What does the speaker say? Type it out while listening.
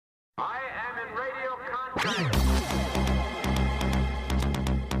radio contact.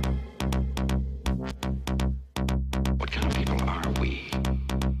 What kind of people are we?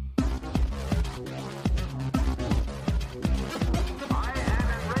 I am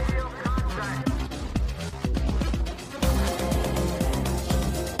in radio contact.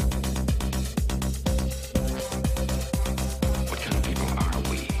 What kind of people are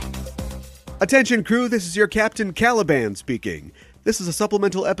we? Attention crew, this is your Captain Caliban speaking. This is a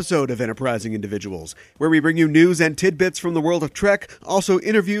supplemental episode of Enterprising Individuals, where we bring you news and tidbits from the world of Trek, also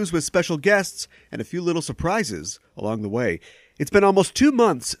interviews with special guests, and a few little surprises along the way. It's been almost 2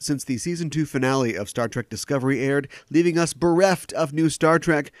 months since the Season 2 finale of Star Trek Discovery aired, leaving us bereft of new Star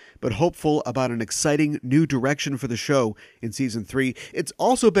Trek, but hopeful about an exciting new direction for the show in Season 3. It's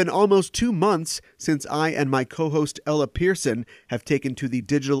also been almost 2 months since I and my co-host Ella Pearson have taken to the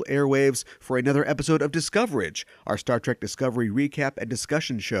digital airwaves for another episode of Discoverage, our Star Trek Discovery recap and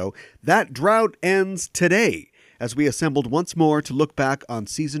discussion show. That drought ends today, as we assembled once more to look back on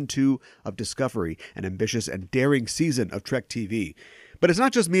Season 2 of Discovery, an ambitious and daring season of Trek TV. But it's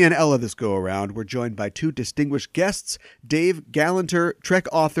not just me and Ella this go-around. We're joined by two distinguished guests. Dave Gallanter, Trek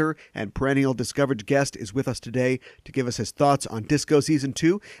author and perennial Discoverage guest, is with us today to give us his thoughts on Disco Season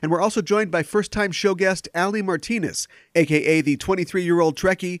 2. And we're also joined by first-time show guest Ali Martinez, a.k.a. the 23-year-old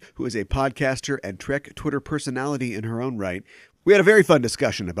Trekkie, who is a podcaster and Trek Twitter personality in her own right. We had a very fun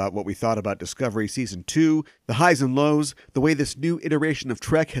discussion about what we thought about Discovery Season 2, the highs and lows, the way this new iteration of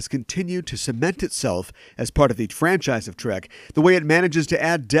Trek has continued to cement itself as part of the franchise of Trek, the way it manages to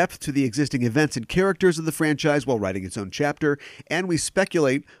add depth to the existing events and characters of the franchise while writing its own chapter, and we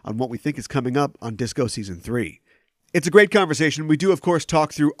speculate on what we think is coming up on Disco Season 3. It's a great conversation. We do, of course,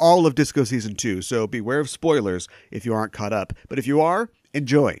 talk through all of Disco Season 2, so beware of spoilers if you aren't caught up. But if you are,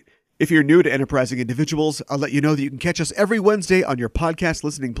 enjoy. If you're new to Enterprising Individuals, I'll let you know that you can catch us every Wednesday on your podcast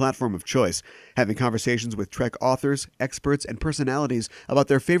listening platform of choice, having conversations with Trek authors, experts, and personalities about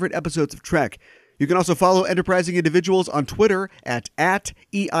their favorite episodes of Trek. You can also follow Enterprising Individuals on Twitter at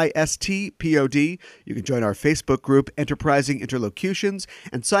EISTPOD. You can join our Facebook group, Enterprising Interlocutions,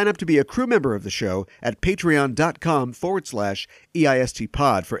 and sign up to be a crew member of the show at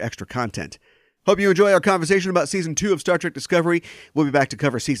patreon.com/EISTPod for extra content. Hope you enjoy our conversation about Season 2 of Star Trek Discovery. We'll be back to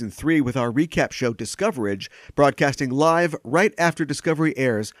cover Season 3 with our recap show, Discoverage, broadcasting live right after Discovery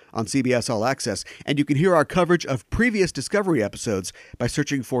airs on CBS All Access. And you can hear our coverage of previous Discovery episodes by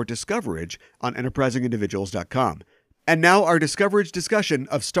searching for Discoverage on enterprisingindividuals.com. And now our Discoverage discussion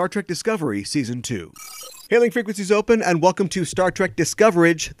of Star Trek Discovery Season 2. Hailing frequencies open, and welcome to Star Trek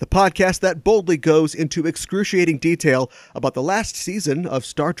Discoverage, the podcast that boldly goes into excruciating detail about the last season of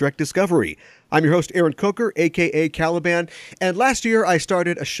Star Trek Discovery. I'm your host, Aaron Coker, a.k.a. Caliban, and last year I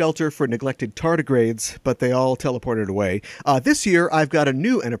started a shelter for neglected tardigrades, but they all teleported away. This year I've got a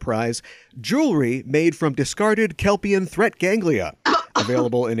new enterprise, jewelry made from discarded Kelpian threat ganglia,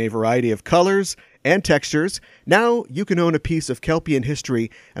 available in a variety of colors and textures. Now you can own a piece of Kelpian history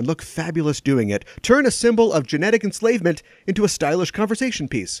and look fabulous doing it. Turn a symbol of genetic enslavement into a stylish conversation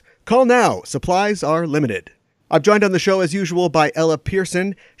piece. Call now. Supplies are limited. I'm joined on the show as usual by Ella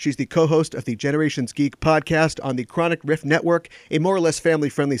Pearson. She's the co-host of the Generations Geek podcast on the Chronic Rift Network, a more or less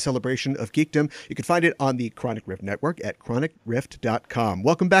family-friendly celebration of geekdom. You can find it on the Chronic Rift Network at chronicrift.com.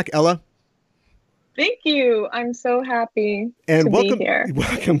 Welcome back, Ella. Thank you. I'm so happy to be here.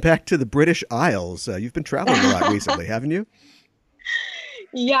 Welcome back to the British Isles. You've been traveling a lot recently, haven't you?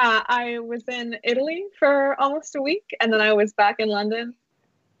 Yeah, I was in Italy for almost a week, and then I was back in London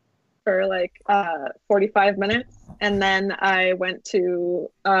for like 45 minutes, and then I went to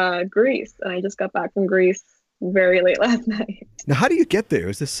Greece, and I just got back from Greece very late last night. Now, how do you get there?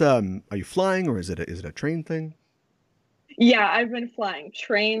 Is this are you flying, or is it a train thing? Yeah, I've been flying.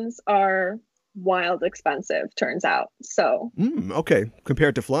 Trains are wild expensive, turns out. So okay,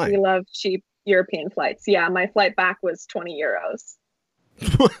 compared to flying. We love cheap European flights. Yeah, my flight back was 20 euros.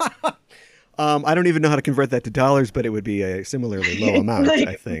 I don't even know how to convert that to dollars, but it would be a similarly low amount,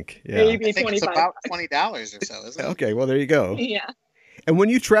 I think. Yeah. Maybe I think 25 it's about $20 or so, isn't it? Okay, well, there you go. Yeah. And when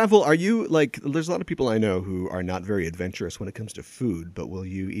you travel, are you like, there's a lot of people I know who are not very adventurous when it comes to food, but will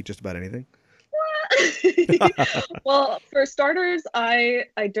you eat just about anything? Well, for starters, I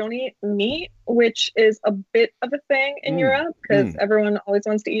don't eat meat, which is a bit of a thing in Europe because everyone always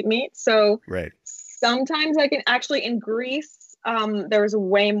wants to eat meat. So right. Sometimes I can actually, in Greece, there was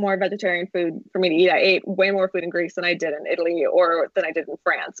way more vegetarian food for me to eat. I ate way more food in Greece than I did in Italy or than I did in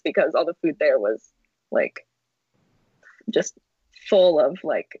France because all the food there was like just full of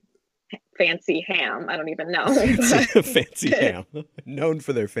like fancy ham. I don't even know. Fancy ham. Known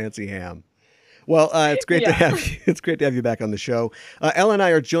for their fancy ham. Well, it's great to Yeah. have you. It's great to have you back on the show. Elle and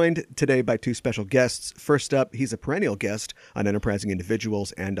I are joined today by two special guests. First up, he's a perennial guest on Enterprising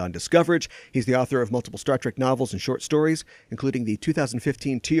Individuals and on Discoverage. He's the author of multiple Star Trek novels and short stories, including the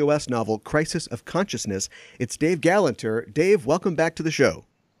 2015 TOS novel Crisis of Consciousness. It's Dave Gallanter. Dave, welcome back to the show.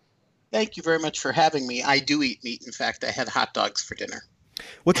 Thank you very much for having me. I do eat meat. In fact, I had hot dogs for dinner.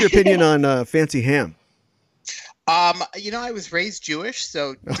 What's your opinion on fancy ham? I was raised Jewish,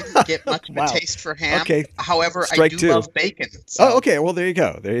 so didn't get much of Wow. a taste for ham. Okay. However, Strike I do two. love bacon. So. Oh, okay. Well, there you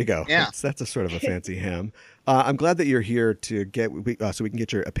go. There you go. Yeah. That's a sort of a fancy ham. I'm glad that you're here to so we can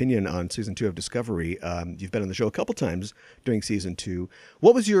get your opinion on season 2 of Discovery. You've been on the show a couple times during season 2.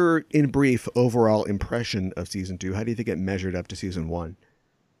 What was your, in brief, overall impression of season 2? How do you think it measured up to season 1?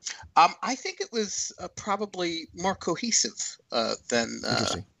 I think it was probably more cohesive than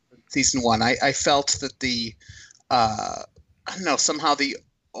Interesting. season 1. I felt that somehow the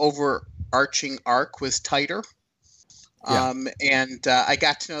overarching arc was tighter. Yeah. And I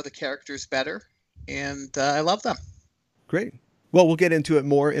got to know the characters better, and I love them. Great. Well, we'll get into it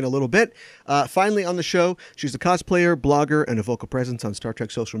more in a little bit. Finally on the show, she's a cosplayer, blogger, and a vocal presence on Star Trek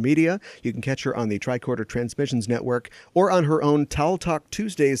social media. You can catch her on the Tricorder Transmissions Network or on her own Towel Talk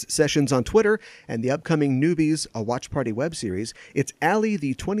Tuesdays sessions on Twitter and the upcoming Newbies, a Watch Party web series. It's Allie,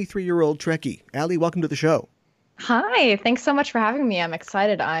 the 23-year-old Trekkie. Allie, welcome to the show. Hi, thanks so much for having me. I'm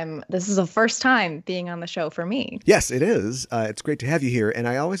excited. This is the first time being on the show for me. Yes, it is. It's great to have you here. And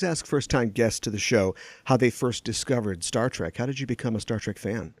I always ask first-time guests to the show how they first discovered Star Trek. How did you become a Star Trek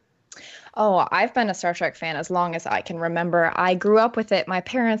fan? Oh, I've been a Star Trek fan as long as I can remember. I grew up with it. My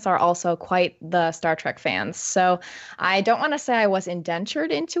parents are also quite the Star Trek fans. So I don't want to say I was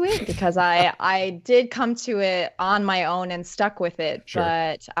indentured into it because I did come to it on my own and stuck with it. Sure.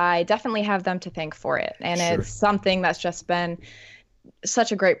 But I definitely have them to thank for it. And Sure. it's something that's just been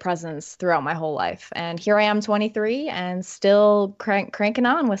such a great presence throughout my whole life. And here I am 23 and still cranking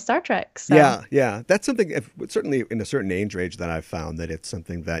on with Star Trek. So. Yeah. That's something, certainly in a certain age range, that I've found that it's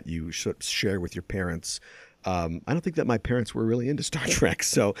something that you should share with your parents. I don't think that my parents were really into Star Trek,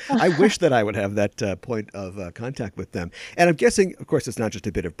 so I wish that I would have that point of contact with them. And I'm guessing, of course, it's not just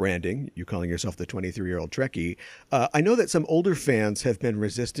a bit of branding, you calling yourself the 23-year-old Trekkie. I know that some older fans have been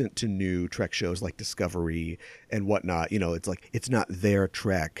resistant to new Trek shows like Discovery and whatnot. You know, it's like, it's not their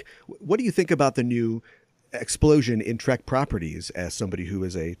Trek. What do you think about the new explosion in Trek properties as somebody who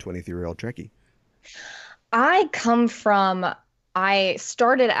is a 23-year-old Trekkie? I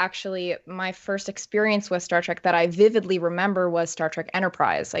started actually, my first experience with Star Trek that I vividly remember was Star Trek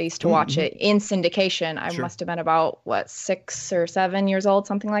Enterprise. I used to watch it in syndication. I Sure. must have been about, 6 or 7 years old,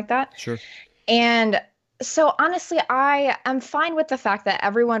 something like that. Sure. And so honestly, I am fine with the fact that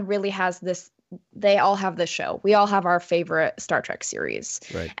everyone really has this, they all have this show. We all have our favorite Star Trek series.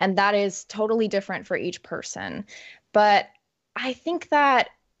 Right. And that is totally different for each person. But I think that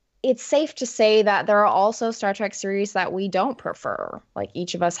it's safe to say that there are also Star Trek series that we don't prefer. Like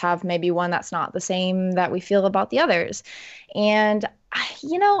each of us have maybe one that's not the same that we feel about the others. And,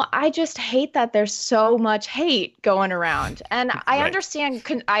 I just hate that there's so much hate going around. And I understand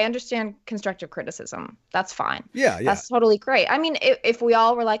constructive criticism. That's fine. Yeah. That's totally great. I mean, if we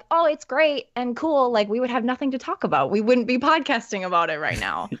all were like, oh, it's great and cool, like we would have nothing to talk about. We wouldn't be podcasting about it right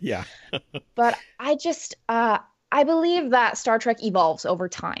now. Yeah. But I believe that Star Trek evolves over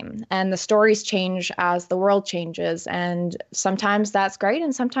time and the stories change as the world changes. And sometimes that's great.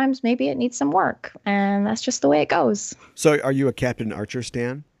 And sometimes maybe it needs some work. And that's just the way it goes. So are you a Captain Archer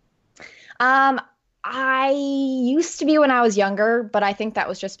stan? I used to be when I was younger, but I think that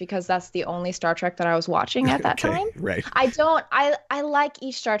was just because that's the only Star Trek that I was watching at that time. Right. I like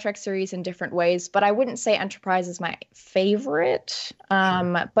each Star Trek series in different ways, but I wouldn't say Enterprise is my favorite.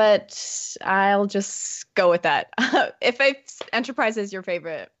 But I'll just go with that. If Enterprise is your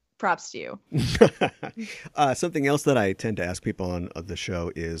favorite, props to you. Something else that I tend to ask people on the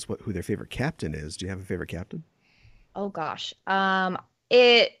show is who their favorite captain is. Do you have a favorite captain? Oh gosh.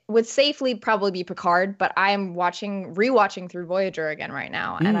 It would safely probably be Picard, but I'm rewatching through Voyager again right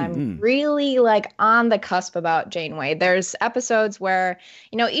now. And I'm really on the cusp about Janeway. There's episodes where,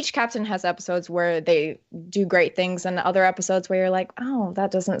 each captain has episodes where they do great things and other episodes where you're like, oh,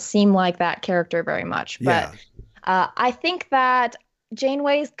 that doesn't seem like that character very much. Yeah. But I think that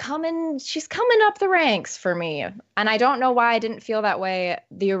Janeway's she's coming up the ranks for me. And I don't know why I didn't feel that way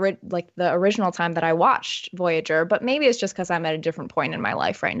the original time that I watched Voyager, but maybe it's just because I'm at a different point in my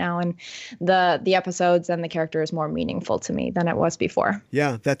life right now and the episodes and the character is more meaningful to me than it was before.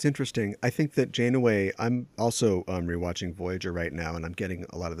 Yeah, that's interesting. I think that Janeway, I'm also rewatching Voyager right now and I'm getting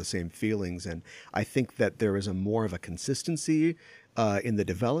a lot of the same feelings, and I think that there is more of a consistency in the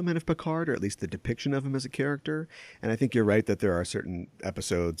development of Picard, or at least the depiction of him as a character. And I think you're right that there are certain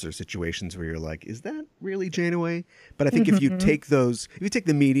episodes or situations where you're like, is that really Janeway? But I think if you take if you take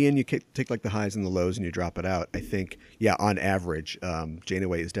the median, you take like the highs and the lows and you drop it out, I think, yeah, on average,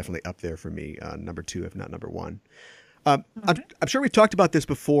 Janeway is definitely up there for me, number 2, if not number 1. I'm sure we've talked about this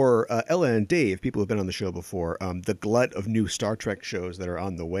before, Ella and Dave, people who've been on the show before, the glut of new Star Trek shows that are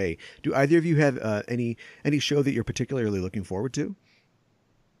on the way. Do either of you have any show that you're particularly looking forward to?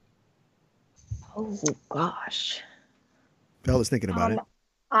 Oh gosh. Ella's thinking about it.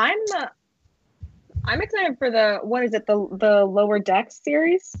 I'm excited for the Lower Decks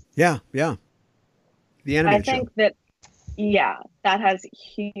series. Yeah. The animated show. I think that that has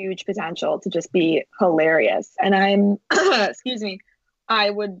huge potential to just be hilarious. And I'm excuse me, I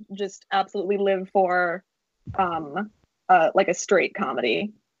would just absolutely live for like a straight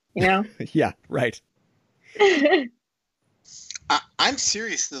comedy, you know? Yeah, right. I'm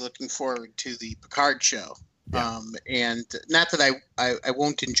seriously looking forward to the Picard show. Yeah. And not that I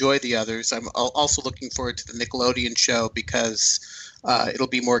won't enjoy the others. I'm also looking forward to the Nickelodeon show because it'll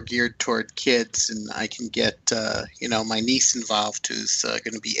be more geared toward kids, and I can get my niece involved, who's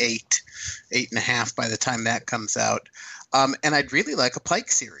going to be 8.5 by the time that comes out. And I'd really like a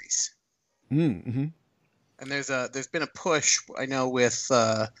Pike series. Mm-hmm. And there's been a push, I know, with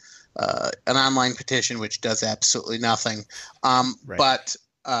an online petition which does absolutely nothing. Right. But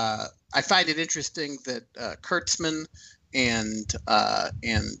I find it interesting that Kurtzman and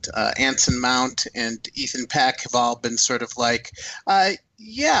Anson Mount and Ethan Peck have all been sort of like, we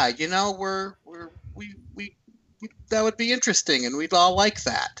that would be interesting, and we'd all like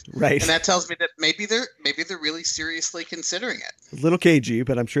that. Right. And that tells me that maybe they're really seriously considering it. A little cagey,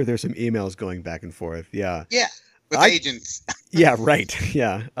 but I'm sure there's some emails going back and forth. Yeah. Yeah. With agents. Yeah, right.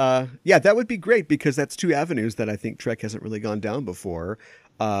 Yeah. That would be great because that's 2 avenues that I think Trek hasn't really gone down before.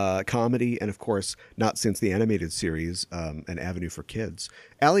 Comedy, and of course, not since the animated series, an avenue for kids.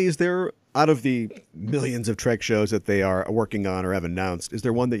 Allie, is there, out of the millions of Trek shows that they are working on or have announced, is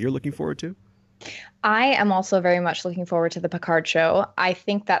there one that you're looking forward to? I am also very much looking forward to the Picard show. I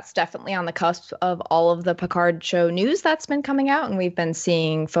think that's definitely on the cusp of all of the Picard show news that's been coming out, and we've been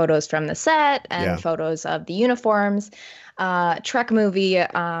seeing photos from the set and photos of the uniforms. Trek movie,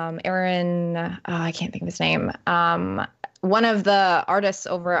 Aaron, I can't think of his name. One of the artists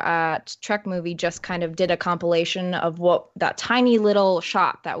over at Trek Movie just kind of did a compilation of what that tiny little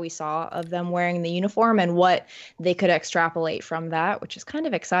shot that we saw of them wearing the uniform and what they could extrapolate from that, which is kind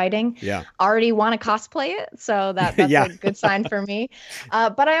of exciting. Yeah. Already want to cosplay it, so that's a good sign for me.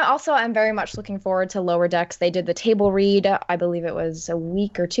 But I also am very much looking forward to Lower Decks. They did the table read, I believe it was a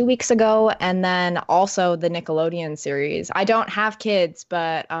week or 2 weeks ago, and then also the Nickelodeon series. I don't have kids,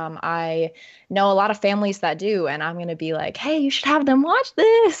 but I know a lot of families that do, and I'm going to be like, hey, you should have them watch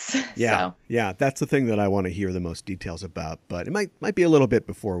this. Yeah, yeah, that's the thing that I want to hear the most details about, but it might be a little bit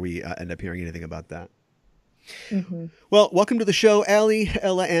before we end up hearing anything about that. Mm-hmm. Well, welcome to the show, Allie,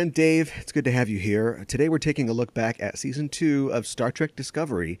 Ella, and Dave. It's good to have you here. Today we're taking a look back at Season 2 of Star Trek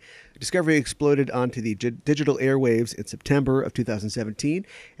Discovery. Discovery exploded onto the digital airwaves in September of 2017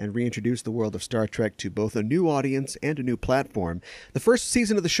 and reintroduced the world of Star Trek to both a new audience and a new platform. The first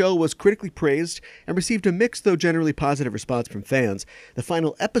season of the show was critically praised and received a mixed, though generally positive response from fans. The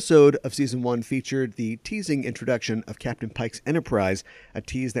final episode of Season 1 featured the teasing introduction of Captain Pike's Enterprise, a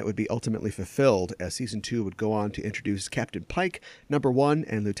tease that would be ultimately fulfilled as Season 2 would go on to introduce Captain Pike, Number 1,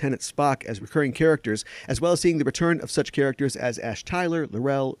 and Lieutenant Spock as recurring characters, as well as seeing the return of such characters as Ash Tyler,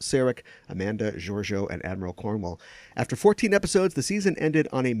 L'Rell, Sarek, Amanda, Giorgio, and Admiral Cornwall. After 14 episodes, the season ended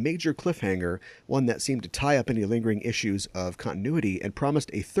on a major cliffhanger, one that seemed to tie up any lingering issues of continuity and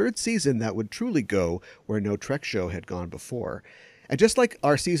promised a third season that would truly go where no Trek show had gone before. And just like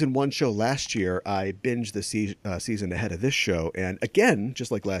our Season 1 show last year, I binged the season ahead of this show. And again,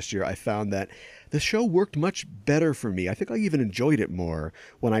 just like last year, I found that the show worked much better for me. I think I even enjoyed it more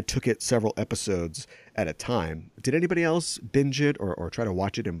when I took it several episodes at a time. Did anybody else binge it or try to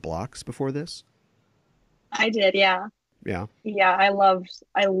watch it in blocks before this? I did, yeah. Yeah. Yeah, I loved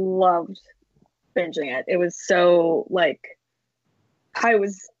binging it. It was so, I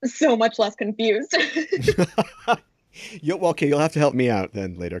was so much less confused. You'll have to help me out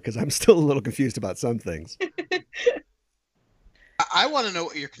then later, because I'm still a little confused about some things. I want to know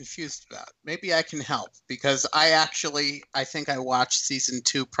what you're confused about. Maybe I can help, because I think I watched Season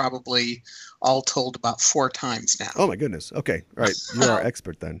 2 probably all told about 4 times now. Oh my goodness. Okay. All right. You're our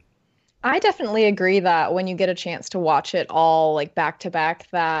expert then. I definitely agree that when you get a chance to watch it all back to back,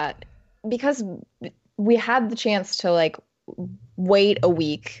 that because we had the chance to wait a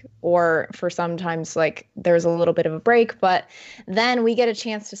week, or for sometimes like there's a little bit of a break, but then we get a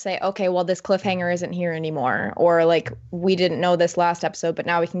chance to say, okay, well, this cliffhanger isn't here anymore, or like we didn't know this last episode, but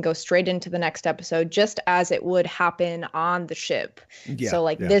now we can go straight into the next episode just as it would happen on the ship. Yeah, So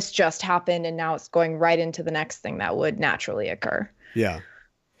like yeah. this just happened and now it's going right into the next thing that would naturally occur. Yeah.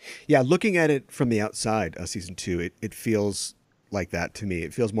 Yeah, looking at it from the outside, season 2, it feels like that to me.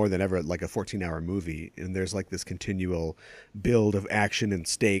 It feels more than ever like a 14-hour movie, and there's like this continual build of action and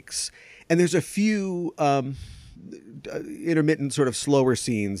stakes. And there's a few intermittent sort of slower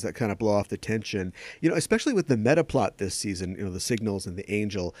scenes that kind of blow off the tension, especially with the meta plot this season, the signals and the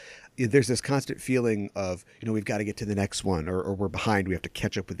angel. There's this constant feeling of, we've got to get to the next one, or we're behind, we have to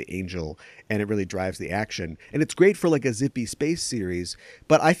catch up with the angel, and it really drives the action. And it's great for like a zippy space series,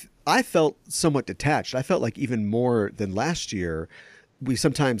 but I felt somewhat detached. I felt like even more than last year, we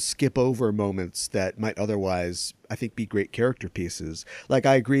sometimes skip over moments that might otherwise, I think, be great character pieces. Like,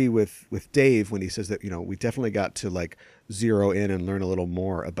 I agree with Dave when he says that, we definitely got to like zero in and learn a little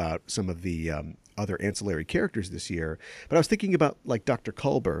more about some of the other ancillary characters this year. But I was thinking about like Dr.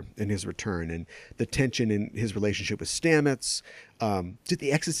 Culber and his return and the tension in his relationship with Stamets. Did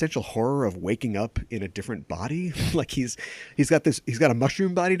the existential horror of waking up in a different body? Like he's got a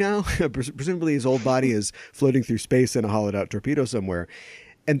mushroom body now. Presumably his old body is floating through space in a hollowed out torpedo somewhere.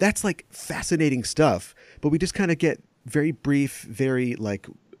 And that's like fascinating stuff. But we just kind of get very brief, very like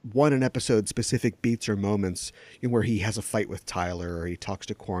one an episode specific beats or moments where he has a fight with Tyler or he talks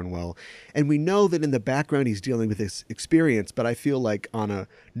to Cornwell. And we know that in the background he's dealing with this experience, but I feel like on a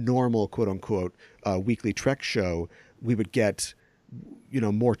normal quote unquote weekly Trek show, we would get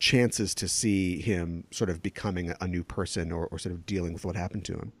more chances to see him sort of becoming a new person or sort of dealing with what happened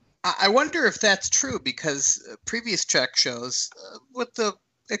to him. I wonder if that's true, because previous Trek shows, with the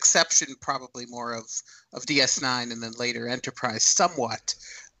exception probably more of DS9 and then later Enterprise somewhat,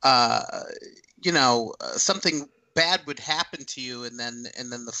 something bad would happen to you, and then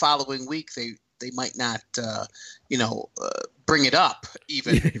the following week they might not bring it up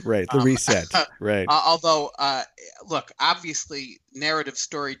even. Right, the reset. Right. Although look, obviously narrative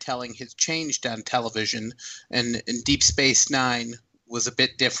storytelling has changed on television, and Deep Space Nine was a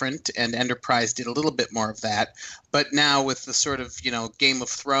bit different, and Enterprise did a little bit more of that. But now with the sort of Game of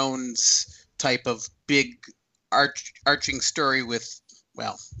Thrones type of big arching story with,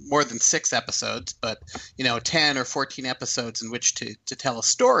 well, more than 6 episodes, but 10 or 14 episodes in which to tell a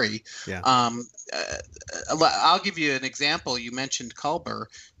story. Yeah. I'll give you an example. You mentioned Culber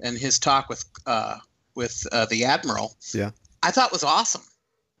and his talk with the Admiral. Yeah. I thought was awesome.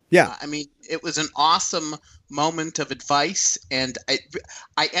 Yeah. I mean, it was an awesome moment of advice, and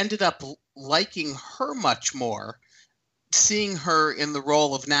I ended up liking her much more, seeing her in the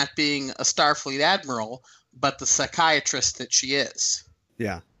role of not being a Starfleet admiral, but the psychiatrist that she is.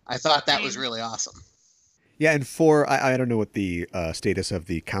 Yeah. I thought that was really awesome. Yeah, and I don't know what the status of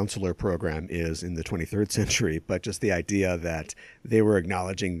the counselor program is in the 23rd century, but just the idea that they were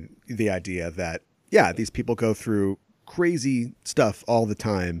acknowledging the idea that, yeah, these people go through crazy stuff all the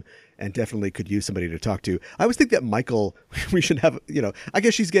time and definitely could use somebody to talk to. I always think that Michael, we should have, I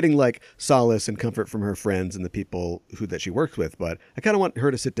guess she's getting like solace and comfort from her friends and the people that she works with, but I kind of want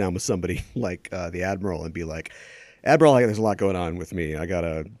her to sit down with somebody like the Admiral and be like, Admiral, there's a lot going on with me. I got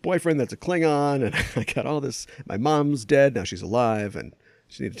a boyfriend that's a Klingon, and I got all this. My mom's dead, now she's alive, and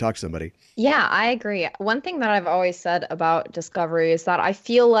just need to talk to somebody. Yeah, I agree. One thing that I've always said about Discovery is that I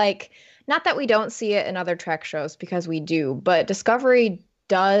feel like, not that we don't see it in other Trek shows, because we do, but Discovery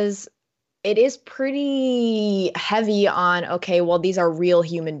it is pretty heavy on, okay, well, these are real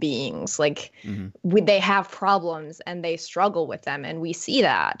human beings. Like, they have problems and they struggle with them, and we see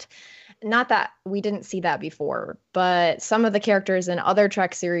that. Not that we didn't see that before, but some of the characters in other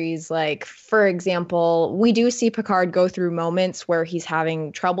Trek series, like, for example, we do see Picard go through moments where he's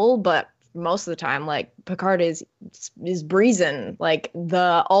having trouble, but most of the time, like, Picard is breezing, like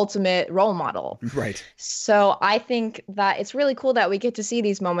the ultimate role model. Right. So I think that it's really cool that we get to see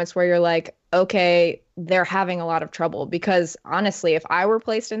these moments where you're like, okay, they're having a lot of trouble, because honestly, if I were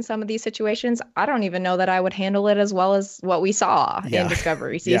placed in some of these situations, I don't even know that I would handle it as well as what we saw in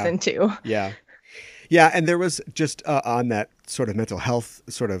Discovery season 2. Yeah. Yeah. And there was just on that sort of mental health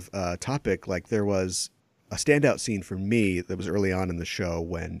sort of topic, like there was a standout scene for me that was early on in the show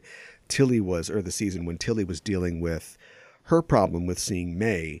when Tilly was dealing with her problem with seeing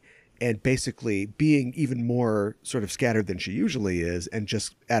May and basically being even more sort of scattered than she usually is, and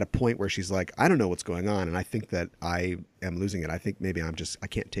just at a point where she's like, I don't know what's going on, and I think that I am losing it. I think maybe I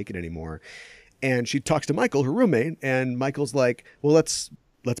can't take it anymore. And she talks to Michael, her roommate, and Michael's like, well, let's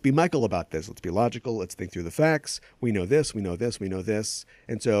let's be Michael about this. Let's be logical. Let's think through the facts. We know this, we know this, we know this.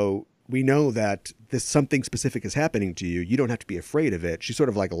 And so we know that this something specific is happening to you. You don't have to be afraid of it. She sort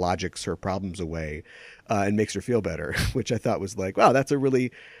of like logics her problems away and makes her feel better, which I thought was like, wow, that's a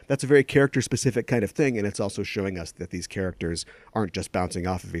very character specific kind of thing. And it's also showing us that these characters aren't just bouncing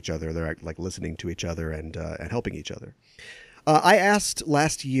off of each other. They're like listening to each other and helping each other. I asked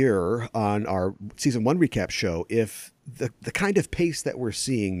last year on our season 1 recap show if the kind of pace that we're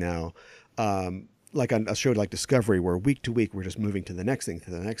seeing now, like on a show like Discovery, where week to week we're just moving to the next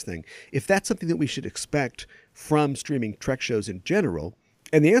thing, if that's something that we should expect from streaming Trek shows in general.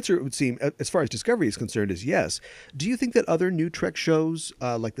 And the answer, it would seem, as far as Discovery is concerned, is yes. Do you think that other new Trek shows,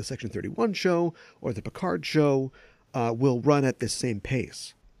 like the Section 31 show or the Picard show, will run at this same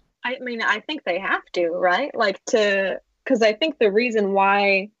pace? I mean, I think they have to, right? Because I think the reason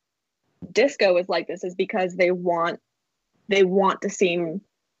why Disco is like this is because they want to seem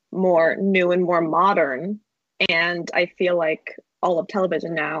more new and more modern. And I feel like all of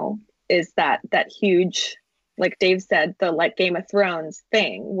television now is that huge, like Dave said, the like Game of Thrones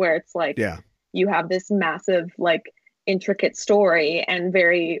thing where it's like, you have this massive, like intricate story, and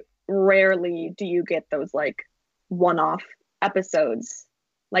very rarely do you get those like one-off episodes.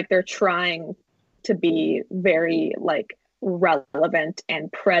 Like they're trying to be very like relevant and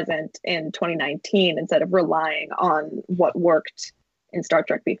present in 2019 instead of relying on what worked in Star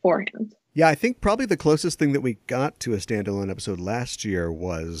Trek beforehand. Yeah, I think probably the closest thing that we got to a standalone episode last year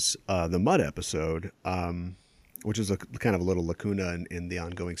was the Mud episode, which is a kind of a little lacuna in the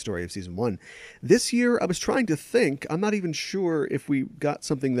ongoing story of season 1. This year, I was trying to think, I'm not even sure if we got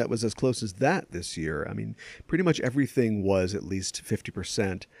something that was as close as that this year. I mean, pretty much everything was at least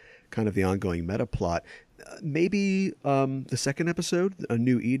 50% kind of the ongoing meta plot. Maybe the second episode, A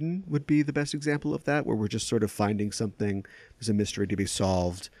New Eden, would be the best example of that, where we're just sort of finding something, there's a mystery to be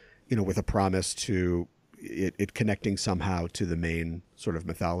solved, with a promise to it connecting somehow to the main sort of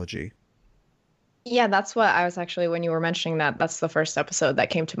mythology. Yeah, that's what I was actually, when you were mentioning that, that's the first episode that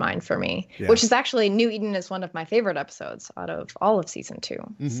came to mind for me, which is actually, New Eden is one of my favorite episodes out of all of season 2.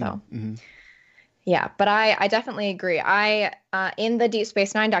 Yeah, but I definitely agree. In the Deep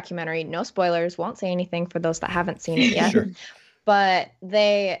Space Nine documentary, no spoilers, won't say anything for those that haven't seen it yet. Sure. But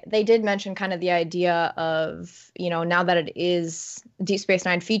they did mention kind of the idea of, now that it is Deep Space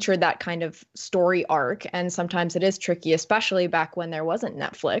Nine featured that kind of story arc, and sometimes it is tricky, especially back when there wasn't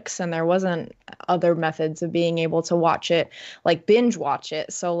Netflix and there wasn't other methods of being able to watch it, like binge watch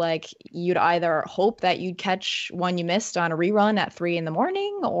it. So like you'd either hope that you'd catch one you missed on a rerun at 3 a.m.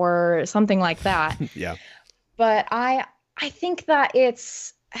 or something like that. Yeah. But I think that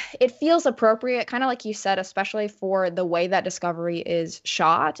it feels appropriate, kind of like you said, especially for the way that Discovery is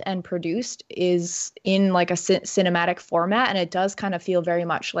shot and produced is in like a cinematic format. And it does kind of feel very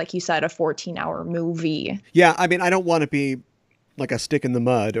much, like you said, a 14-hour movie. Yeah. I mean, I don't want to be like a stick in the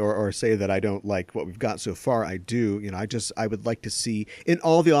mud or say that I don't like what we've got so far. I do. I would like to see in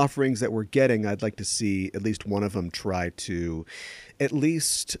all the offerings that we're getting, I'd like to see at least one of them try to at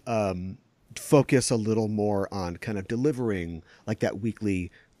least, focus a little more on kind of delivering like that weekly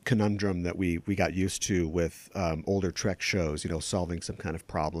conundrum that we got used to with older Trek shows, solving some kind of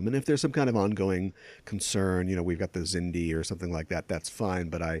problem. And if there's some kind of ongoing concern, we've got the Xindi or something like that, that's fine.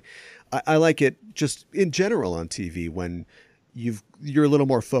 But I like it just in general on TV when you're a little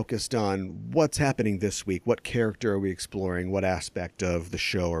more focused on what's happening this week, what character are we exploring, what aspect of the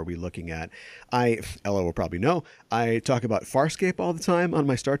show are we looking at. Ella will probably know, I talk about Farscape all the time on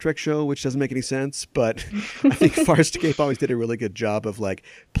my Star Trek show, which doesn't make any sense, but I think Farscape always did a really good job of like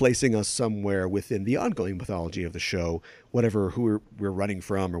placing us somewhere within the ongoing mythology of the show, who we're running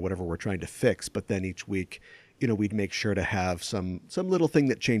from or whatever we're trying to fix. But then each week, we'd make sure to have some little thing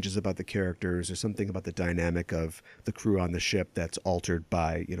that changes about the characters or something about the dynamic of the crew on the ship that's altered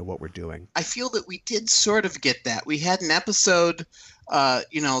by, what we're doing. I feel that we did sort of get that. We had an episode,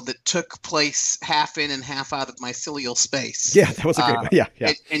 that took place half in and half out of mycelial space. Yeah, that was a great one.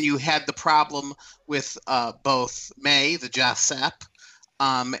 Yeah. And you had the problem with both May, the Jossep,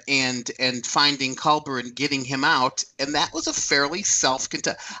 and finding Culber and getting him out, and that was a fairly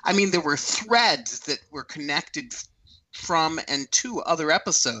self-contained. I mean, there were threads that were connected from and to other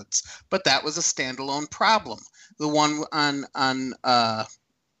episodes, but that was a standalone problem. The one on the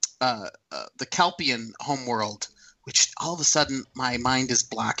Kelpian homeworld, which all of a sudden my mind is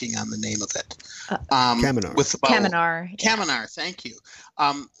blocking on the name of it. Kaminar. Kaminar. Kaminar, thank you.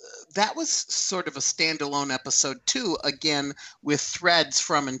 That was sort of a standalone episode too, again, with threads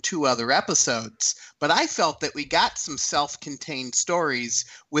from and to other episodes. But I felt that we got some self-contained stories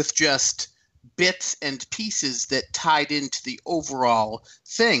with just bits and pieces that tied into the overall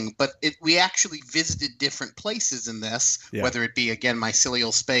thing. But we actually visited different places in this, whether it be, again,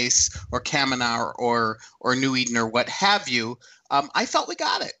 mycelial space or Kaminar or New Eden or what have you. I felt we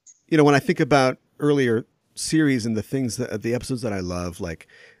got it. When I think about earlier series and the episodes that I love, like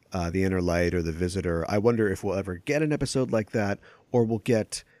The Inner Light or The Visitor, I wonder if we'll ever get an episode like that, or we'll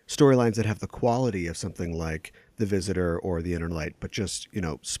get storylines that have the quality of something like The Visitor or The Inner Light, but just,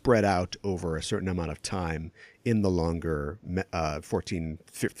 spread out over a certain amount of time in the longer 14,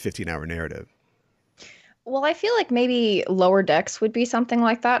 15-hour narrative. Well, I feel like maybe Lower Decks would be something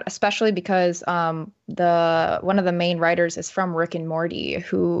like that, especially because one of the main writers is from Rick and Morty,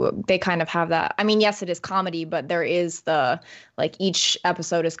 who they kind of have that. I mean, yes, it is comedy, but there is each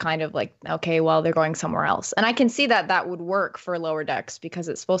episode is kind of like, okay, well, they're going somewhere else. And I can see that would work for Lower Decks because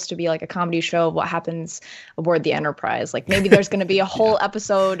it's supposed to be like a comedy show of what happens aboard the Enterprise. Like maybe there's going to be a whole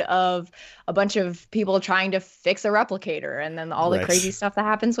episode of a bunch of people trying to fix a replicator and then all the crazy stuff that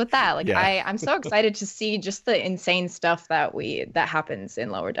happens with that. Like I'm so excited to see just the insane stuff that happens in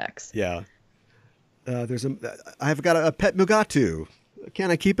Lower Decks. Yeah. I've got a pet Mugatu.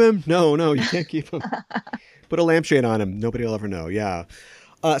 Can I keep him? No, you can't keep him. Put a lampshade on him. Nobody will ever know. Yeah.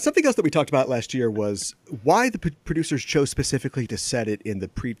 Something else that we talked about last year was why the producers chose specifically to set it in the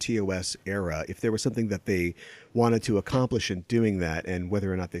pre-TOS era, if there was something that they wanted to accomplish in doing that and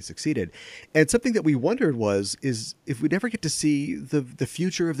whether or not they succeeded. And something that we wondered is if we'd ever get to see the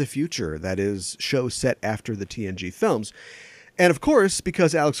future of the future, that is, shows set after the TNG films. And of course,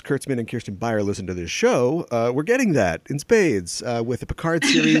 because Alex Kurtzman and Kirsten Beyer listen to this show, we're getting that in spades with a Picard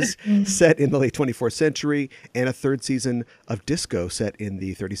series set in the late 24th century and a third season of Disco set in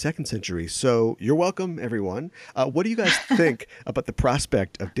the 32nd century. So you're welcome, everyone. What do you guys think about the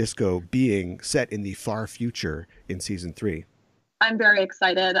prospect of Disco being set in the far future in season 3? I'm very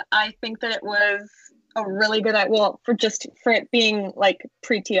excited. I think that it was a really good, for it being like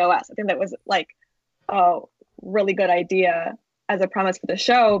pre-TOS, I think that was like a really good idea as a premise for the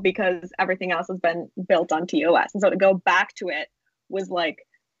show because everything else has been built on TOS. And so to go back to it was like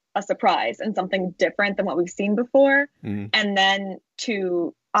a surprise and something different than what we've seen before. Mm-hmm. And then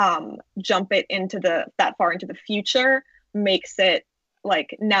to jump it into that far into the future makes it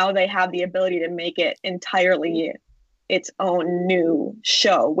like now they have the ability to make it entirely its own new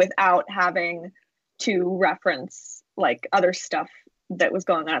show without having to reference like other stuff that was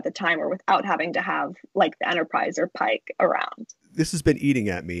going on at the time, or without having to have like the Enterprise or Pike around. This has been eating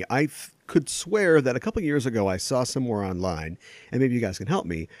at me. I could swear that a couple years ago I saw somewhere online, and maybe you guys can help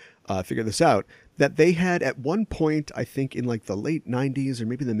me figure this out, that they had at one point, I think in like the late 90s or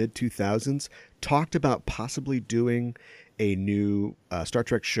maybe the mid 2000s, talked about possibly doing a new Star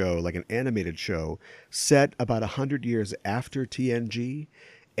Trek show, like an animated show, set about 100 years after TNG.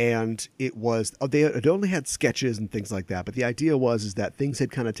 And it was, they had only had sketches and things like that. But the idea was that things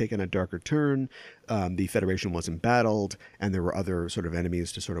had kind of taken a darker turn. The Federation was embattled and there were other sort of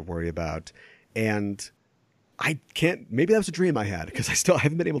enemies to sort of worry about. And maybe that was a dream I had because I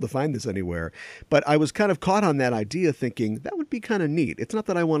haven't been able to find this anywhere. But I was kind of caught on that idea thinking that would be kind of neat. It's not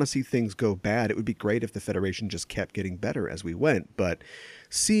that I want to see things go bad. It would be great if the Federation just kept getting better as we went. But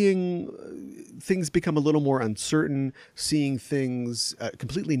seeing things become a little more uncertain, seeing things,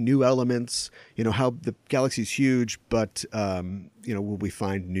 completely new elements, how the galaxy's huge, but, will we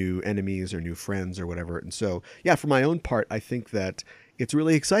find new enemies or new friends or whatever? And so, yeah, for my own part, I think that it's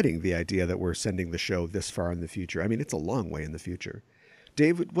really exciting, the idea that we're sending the show this far in the future. I mean, it's a long way in the future.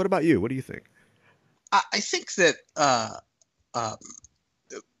 Dave, what about you? What do you think? I think that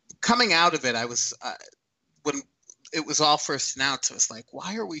coming out of it, I was when it was all first announced, I was like,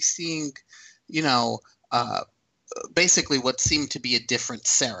 why are we seeing, basically what seemed to be a different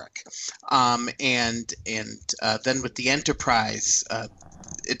Sarek? And then with the Enterprise,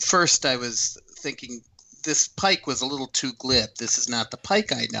 at first I was thinking, this Pike was a little too glib. This is not the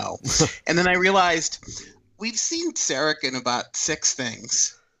Pike I know. And then I realized we've seen Sarek in about 6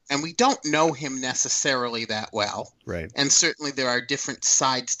 things, and we don't know him necessarily that well. Right. And certainly there are different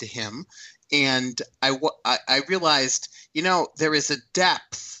sides to him. And I realized, there is a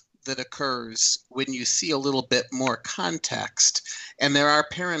depth that occurs when you see a little bit more context. And there are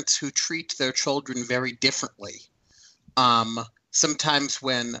parents who treat their children very differently. Sometimes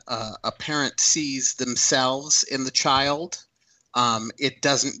when a parent sees themselves in the child, it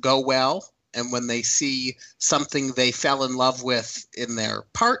doesn't go well. And when they see something they fell in love with in their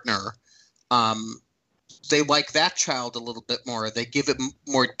partner, they like that child a little bit more. They give it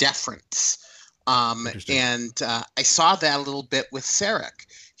more deference. And I saw that a little bit with Sarek.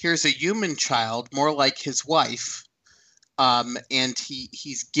 Here's a human child, more like his wife, and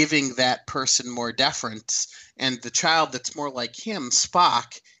he's giving that person more deference, and the child that's more like him,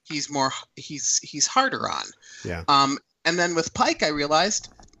 Spock, he's harder on. Yeah. And then with Pike, I realized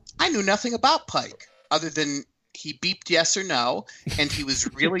I knew nothing about Pike other than he beeped yes or no, and he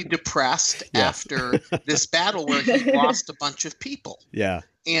was really depressed after this battle where he lost a bunch of people. Yeah.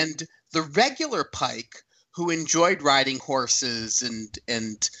 And the regular Pike, who enjoyed riding horses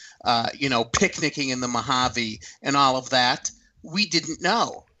and picnicking in the Mojave and all of that, we didn't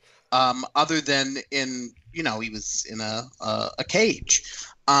know, other than he was in a cage.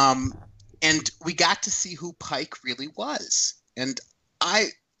 And we got to see who Pike really was. And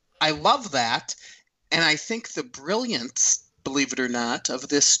I love that. And I think the brilliance, believe it or not, of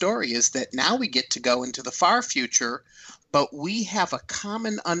this story is that now we get to go into the far future, but we have a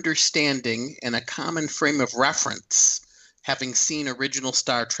common understanding and a common frame of reference, having seen original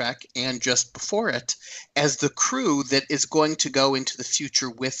Star Trek and just before it, as the crew that is going to go into the future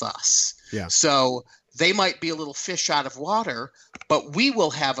with us. Yeah. So they might be a little fish out of water, but we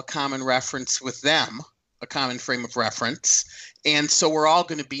will have a common reference with them, a common frame of reference. And so we're all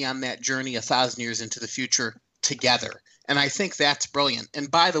going to be on that journey 1,000 years into the future together. And I think that's brilliant.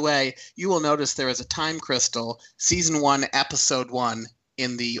 And by the way, you will notice there is a time crystal, season 1, episode 1,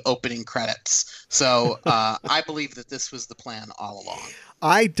 in the opening credits. So I believe that this was the plan all along.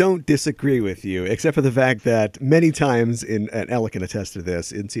 I don't disagree with you, except for the fact that many times, and Ella can attest to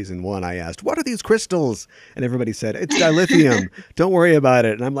this, in season 1, I asked, what are these crystals? And everybody said, it's dilithium. Don't worry about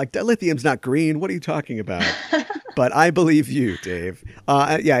it. And I'm like, dilithium's not green. What are you talking about? But I believe you, Dave.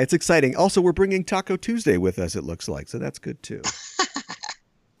 Yeah, it's exciting. Also, we're bringing Taco Tuesday with us, it looks like. So that's good, too.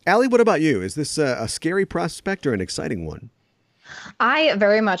 Allie, what about you? Is this a scary prospect or an exciting one? I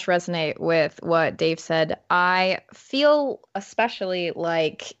very much resonate with what Dave said. I feel especially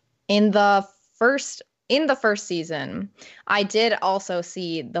like in the first season, I did also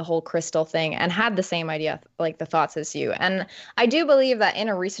see the whole crystal thing and had the same idea, like the thoughts as you. And I do believe that in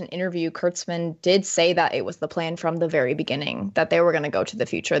a recent interview, Kurtzman did say that it was the plan from the very beginning, that they were going to go to the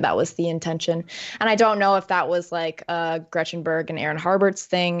future. That was the intention. And I don't know if that was like Gretchen Berg and Aaron Harbert's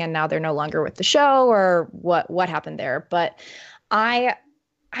thing, and now they're no longer with the show, or what happened there. But I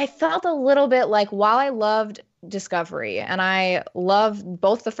felt a little bit like, while I loved Discovery and I loved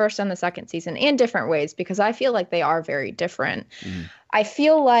both the first and the second season in different ways, because I feel like they are very different. I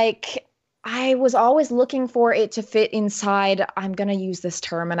feel like I was always looking for it to fit inside. I'm going to use this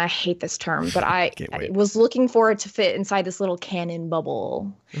term and I hate this term, but I was looking for it to fit inside this little canon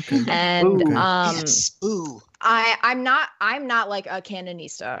bubble. Okay. And yes. Ooh. I'm not like a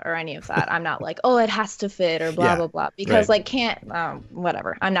canonista or any of that. I'm not like, oh, it has to fit or blah, blah, blah, because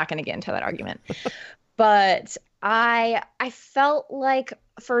whatever. I'm not going to get into that argument. But I felt like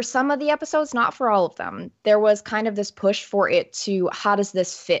for some of the episodes, not for all of them, there was kind of this push for it to, how does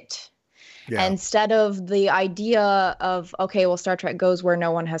this fit? Yeah. Instead of the idea of, okay, well, Star Trek goes where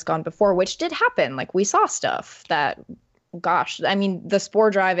no one has gone before, which did happen. Like, we saw stuff that, gosh, I mean, the spore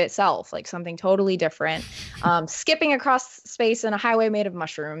drive itself, like something totally different, skipping across space in a highway made of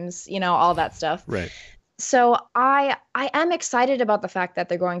mushrooms, all that stuff. Right. So I am excited about the fact that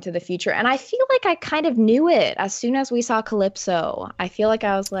they're going to the future. And I feel like I kind of knew it as soon as we saw Calypso. I feel like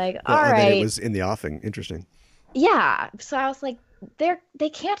I was like, all right. It was in the offing. Interesting. Yeah. So I was like, they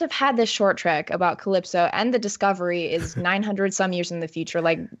can't have had this short trek about Calypso, and the Discovery is 900 some years in the future.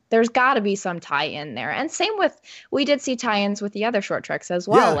 Like, there's got to be some tie-in there. And same with, we did see tie-ins with the other short treks as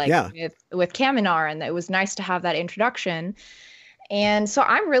well, with Kaminar, and it was nice to have that introduction. And so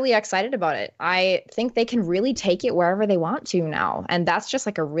I'm really excited about it. I think they can really take it wherever they want to now. And that's just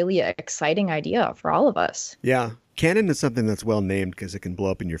like a really exciting idea for all of us. Yeah. Canon is something that's well named because it can blow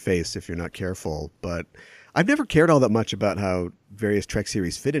up in your face if you're not careful. But I've never cared all that much about how various Trek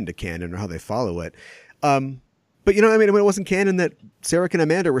series fit into canon or how they follow it. But, it wasn't canon that Sarek and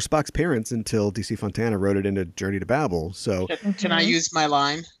Amanda were Spock's parents until DC Fontana wrote it into Journey to Babel. So can I use my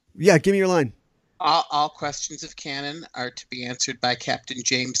line? Yeah, give me your line. All questions of canon are to be answered by Captain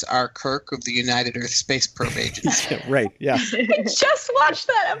James R. Kirk of the United Earth Space Probe Agency. Right, yeah. I just watched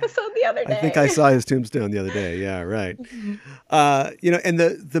that episode the other day. I think I saw his tombstone the other day. Yeah, right. And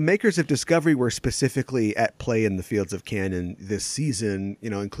the makers of Discovery were specifically at play in the fields of canon this season,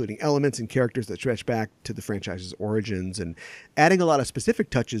 including elements and characters that stretch back to the franchise's origins and adding a lot of specific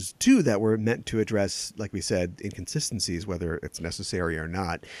touches, too, that were meant to address, like we said, inconsistencies, whether it's necessary or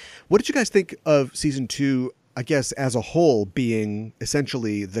not. What did you guys think of season 2, I guess, as a whole, being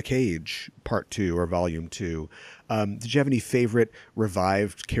essentially The Cage Part 2 or Volume 2? Did you have any favorite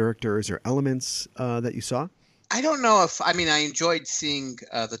revived characters or elements that you saw? I don't know if I mean I enjoyed seeing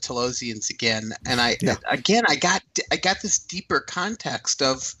the Telosians again, and I got this deeper context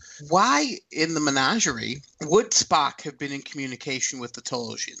of why in the menagerie would Spock have been in communication with the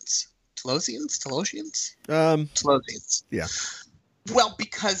Telosians? Telosians. Yeah. Well,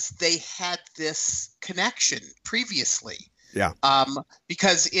 because they had this connection previously. Yeah.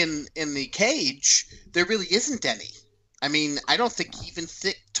 Because in the cage there really isn't any. I mean, I don't think he even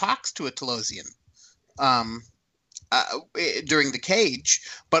talks to a Telosian. During the cage,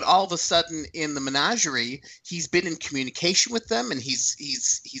 but all of a sudden in the menagerie, he's been in communication with them, and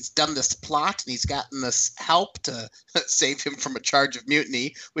he's done this plot, and he's gotten this help to save him from a charge of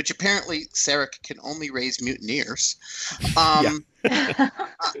mutiny, which apparently Sarek can only raise mutineers.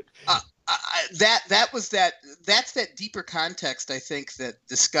 That's that deeper context, I think, that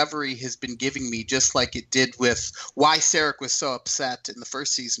Discovery has been giving me, just like it did with why Sarek was so upset in the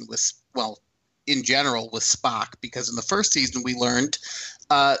first season in general with Spock, because in the first season we learned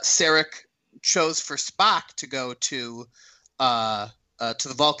Sarek chose for Spock to go to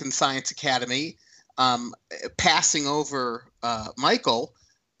the Vulcan Science Academy, passing over Michael,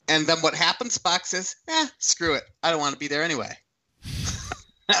 and then what happens? Spock says, screw it, I don't want to be there anyway.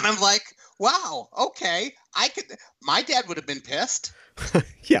 And I'm like, wow, okay, my dad would have been pissed.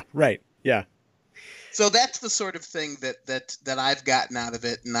 Yeah, right. Yeah. So that's the sort of thing that I've gotten out of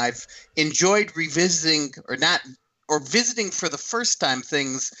it, and I've enjoyed revisiting visiting for the first time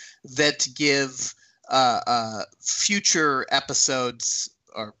things that give future episodes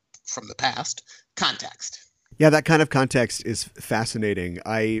or from the past context. Yeah, that kind of context is fascinating.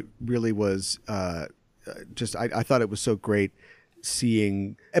 I really was I thought it was so great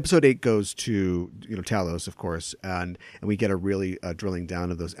seeing episode 8 goes to Talos, of course, and we get a really drilling down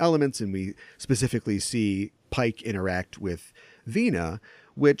of those elements, and we specifically see Pike interact with Vina,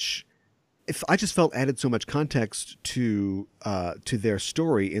 which if I just felt added so much context to their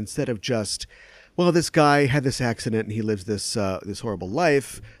story, instead of just, well, this guy had this accident and he lives this horrible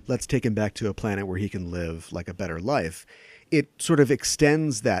life, let's take him back to a planet where he can live like a better life. It sort of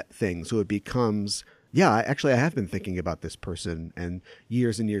extends that thing, so it becomes, yeah, actually, I have been thinking about this person, and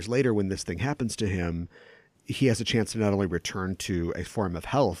years later, when this thing happens to him, he has a chance to not only return to a form of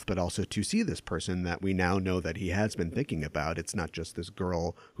health, but also to see this person that we now know that he has been thinking about. It's not just this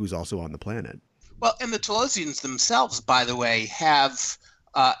girl who's also on the planet. Well, and the Telosians themselves, by the way, have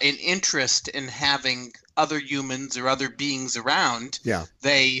an interest in having other humans or other beings around. Yeah.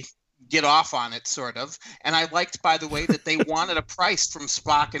 They get off on it, sort of. And I liked, by the way, that they wanted a price from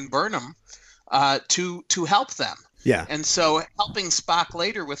Spock and Burnham to help them. Yeah. And so helping Spock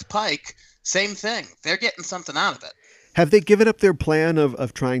later with Pike, same thing. They're getting something out of it. Have they given up their plan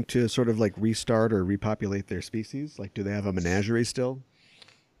of trying to sort of like restart or repopulate their species? Like, do they have a menagerie still?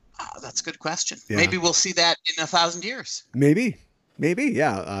 That's a good question. Yeah. Maybe we'll see that in 1,000 years. Maybe.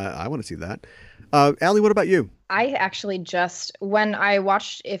 Yeah, I want to see that. Allie, what about you? I actually just, when I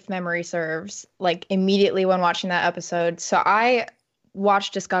watched If Memory Serves, like immediately when watching that episode, so I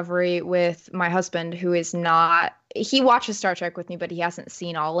watched Discovery with my husband, who is not, he watches Star Trek with me, but he hasn't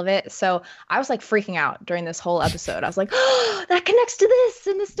seen all of it. So I was like freaking out during this whole episode. I was like, oh, that connects to this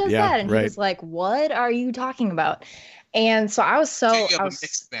and this does that. And he was like, what are you talking about? And so I was so... You have a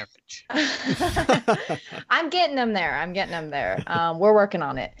mixed marriage. I'm getting them there. We're working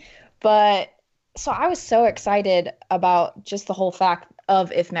on it. But so I was so excited about just the whole fact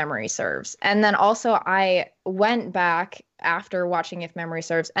of If Memory Serves. And then also I went back after watching If Memory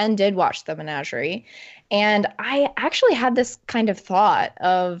Serves and did watch The Menagerie. And I actually had this kind of thought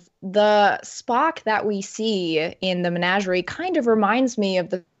of the Spock that we see in The Menagerie kind of reminds me of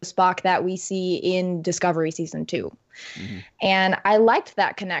the Spock that we see in Discovery Season 2. Mm-hmm. And I liked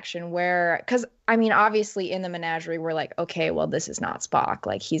that connection where, because I mean, obviously in The Menagerie, we're like, okay, well, this is not Spock.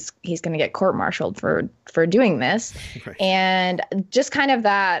 Like he's going to get court-martialed for doing this. Right. And just kind of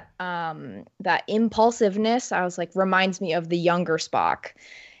that impulsiveness, I was like, reminds me of the younger Spock.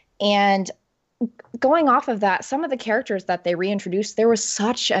 And going off of that, some of the characters that they reintroduced, there was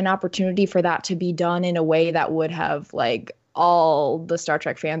such an opportunity for that to be done in a way that would have like all the Star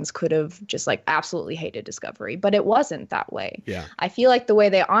Trek fans could have just like absolutely hated Discovery, but it wasn't that way. Yeah. I feel like the way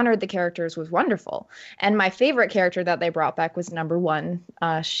they honored the characters was wonderful. And my favorite character that they brought back was number 1.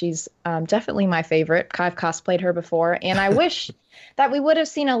 She's definitely my favorite. I've cosplayed her before, and I wish that we would have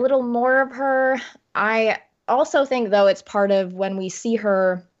seen a little more of her. I also think, though, it's part of when we see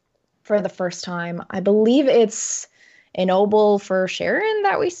her for the first time. I believe it's ennoble for Sharon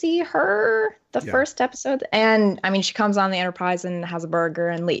that we see her the Yeah. first episode. And I mean, she comes on the Enterprise and has a burger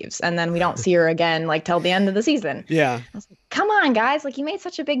and leaves. And then we don't see her again, like, till the end of the season. Yeah. I was like, come on, guys. Like, you made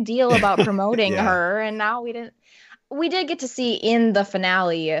such a big deal about promoting Yeah. her. And now we didn't. We did get to see in the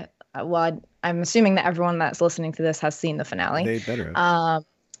finale. Well, I'm assuming that everyone that's listening to this has seen the finale. They better have.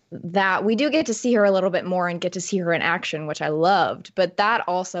 That we do get to see her a little bit more and get to see her in action, which I loved. But that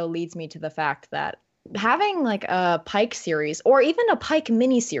also leads me to the fact that having like a Pike series or even a Pike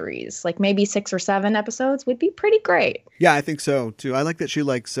miniseries, like maybe 6 or 7 episodes, would be pretty great. Yeah, I think so too. I like that she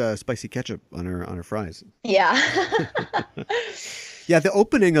likes spicy ketchup on her fries. Yeah. Yeah, the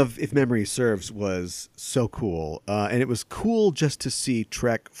opening of If Memory Serves was so cool. And it was cool just to see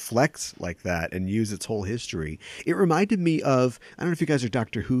Trek flex like that and use its whole history. It reminded me of, I don't know if you guys are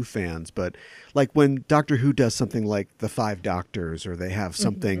Doctor Who fans, but like when Doctor Who does something like The Five Doctors, or they have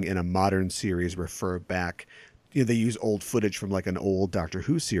something in a modern series refer back, they use old footage from like an old Doctor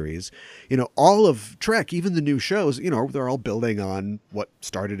Who series. All of Trek, even the new shows, they're all building on what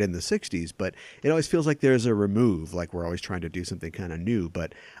started in the 60s, but it always feels like there's a remove, like we're always trying to do something kind of new.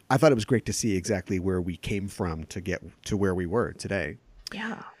 But I thought it was great to see exactly where we came from to get to where we were today.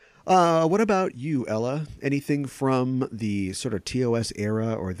 Yeah. What about you, Ella? Anything from the sort of TOS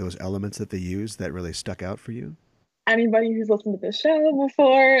era or those elements that they use that really stuck out for you? Anybody who's listened to the show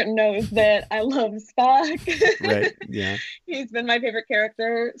before knows that I love Spock. Right. Yeah. He's been my favorite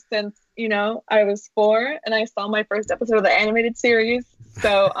character since, I was 4 and I saw my first episode of the animated series.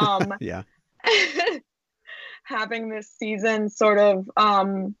 So, Yeah. having this season sort of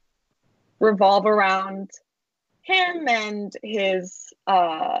revolve around him and his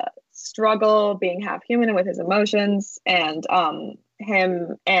struggle being half human and with his emotions, and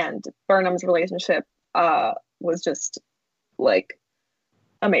him and Burnham's relationship was just like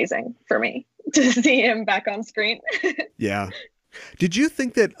amazing for me to see him back on screen. Yeah. Did you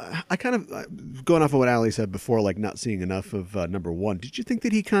think that, I kind of, going off of what Ali said before, like not seeing enough of number 1, did you think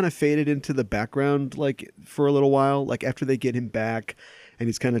that he kind of faded into the background, like for a little while, like after they get him back and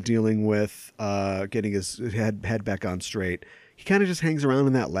he's kind of dealing with getting his head back on straight? He kind of just hangs around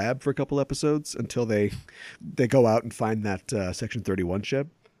in that lab for a couple episodes until they go out and find that Section 31 ship.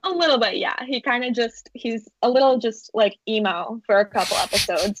 A little bit, yeah. He's a little just like emo for a couple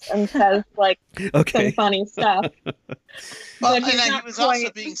episodes and says like some funny stuff. Well, But and he's he not was quite-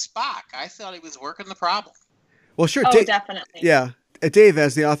 also being Spock. I thought he was working the problem. Well, sure. Oh, definitely. Yeah. Dave,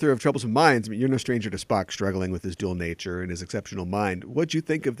 as the author of Troublesome Minds, I mean, you're no stranger to Spock struggling with his dual nature and his exceptional mind. What'd you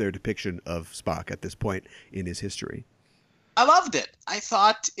think of their depiction of Spock at this point in his history? I loved it. I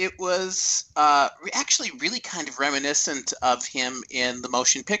thought it was actually really kind of reminiscent of him in the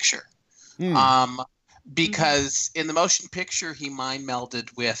motion picture. Because in the motion picture, he mind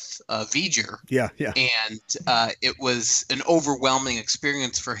melded with V'ger. Yeah. And it was an overwhelming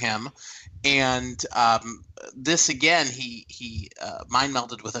experience for him. And this, again, he mind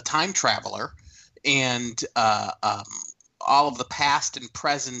melded with a time traveler. And all of the past and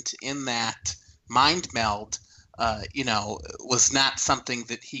present in that mind meld was not something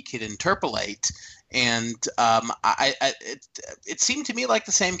that he could interpolate. And it seemed to me like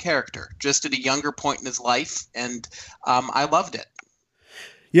the same character, just at a younger point in his life. And I loved it.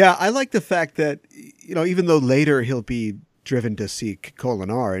 Yeah, I like the fact that, even though later he'll be driven to seek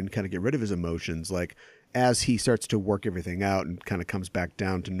Kolinar and kind of get rid of his emotions, like as he starts to work everything out and kind of comes back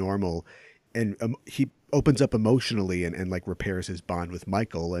down to normal, and he opens up emotionally and like repairs his bond with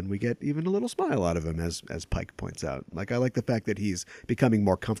Michael, and we get even a little smile out of him, as Pike points out. Like, I like the fact that he's becoming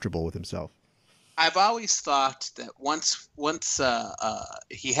more comfortable with himself. I've always thought that once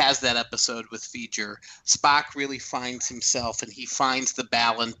he has that episode with V'ger, Spock really finds himself, and he finds the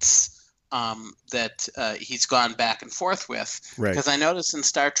balance that he's gone back and forth with. Right. Because I notice in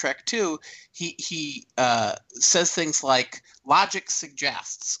Star Trek 2, he says things like, logic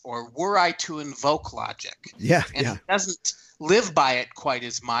suggests, or were I to invoke logic. Yeah, and he doesn't live by it quite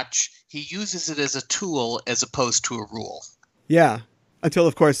as much. He uses it as a tool as opposed to a rule. Yeah. Until,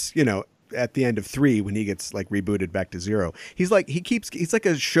 of course, at the end of 3, when he gets like rebooted back to 0, he's like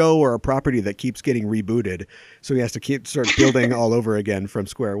a show or a property that keeps getting rebooted, so he has to start building all over again from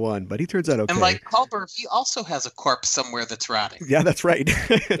square one. But he turns out okay. And like Culber, he also has a corpse somewhere that's rotting. Yeah, that's right.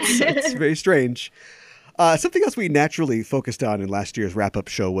 it's very strange. Something else we naturally focused on in last year's wrap-up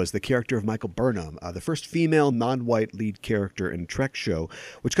show was the character of Michael Burnham, the first female non-white lead character in a Trek show,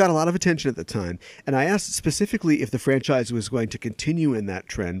 which got a lot of attention at the time. And I asked specifically if the franchise was going to continue in that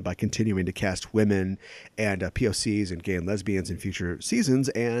trend by continuing to cast women and POCs and gay and lesbians in future seasons.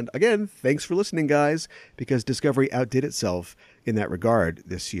 And again, thanks for listening, guys, because Discovery outdid itself in that regard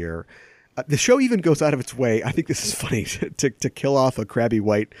this year. The show even goes out of its way. I think this is funny to kill off a crabby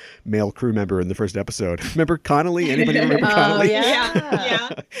white male crew member in the first episode. Remember Connolly? Anybody remember Connolly? Yeah.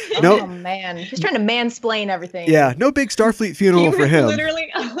 No. Oh man, he's trying to mansplain everything. Yeah, no big Starfleet funeral for him.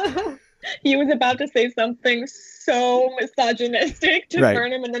 Literally, he was about to say something so misogynistic to Right.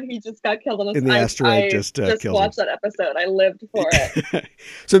 Burnham, and then he just got killed. And the asteroid I just killed watched that episode. I lived for it.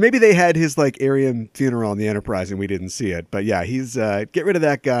 So maybe they had his like Arian funeral on the Enterprise and we didn't see it. But yeah, he's get rid of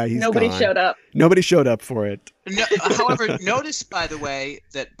that guy. He's Nobody gone. showed up. Nobody showed up for it. No, however, notice, by the way,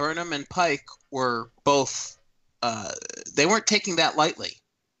 that Burnham and Pike were both, they weren't taking that lightly.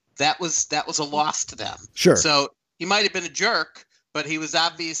 That was a loss to them. Sure. So he might have been a jerk, but he was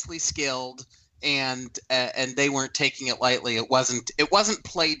obviously skilled, and they weren't taking it lightly. It wasn't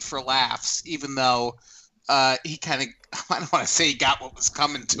played for laughs, even though he kind of, I don't want to say he got what was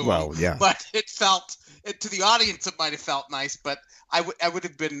coming to him. Well, yeah. But to the audience, it might have felt nice, but I would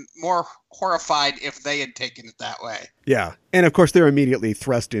have been more horrified if they had taken it that way. Yeah. And of course they're immediately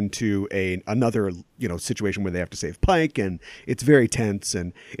thrust into another, situation where they have to save Pike, and it's very tense,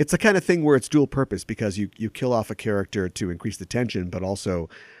 and it's the kind of thing where it's dual purpose because you kill off a character to increase the tension, but also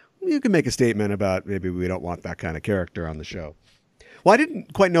you can make a statement about maybe we don't want that kind of character on the show. Well, I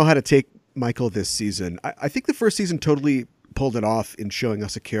didn't quite know how to take Michael this season. I think the first season totally pulled it off in showing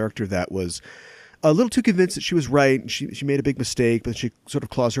us a character that was a little too convinced that she was right. She made a big mistake, but she sort of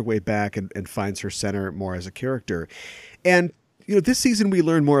claws her way back and finds her center more as a character. And, this season we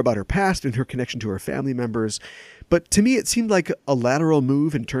learn more about her past and her connection to her family members. But to me, it seemed like a lateral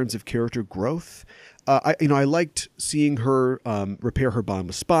move in terms of character growth. I liked seeing her repair her bond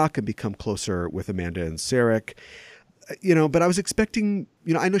with Spock and become closer with Amanda and Sarek. But I was expecting,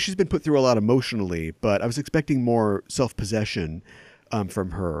 I know she's been put through a lot emotionally, but I was expecting more self-possession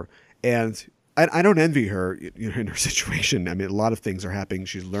from her. And I don't envy her in her situation. I mean, a lot of things are happening.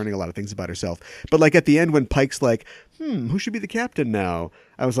 She's learning a lot of things about herself. But like at the end when Pike's like, who should be the captain now?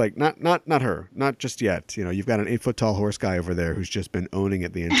 I was like, not her. Not just yet. You've got an 8-foot-tall horse guy over there who's just been owning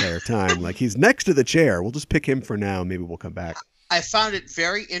it the entire time. Like he's next to the chair. We'll just pick him for now. Maybe we'll come back. I found it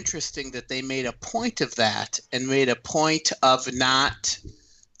very interesting that they made a point of that and made a point of not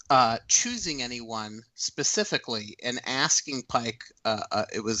choosing anyone specifically and asking Pike.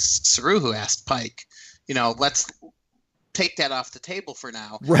 It was Saru who asked Pike, let's take that off the table for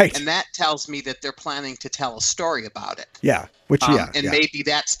now. Right. And that tells me that they're planning to tell a story about it. Yeah. Maybe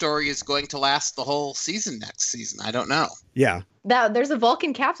that story is going to last the whole season next season. I don't know. Yeah. There's a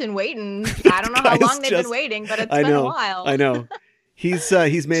Vulcan captain waiting. I don't know how long they've been waiting, but it's been a while. I know. He's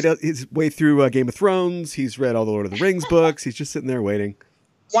made his way through Game of Thrones. He's read all the Lord of the Rings books. He's just sitting there waiting.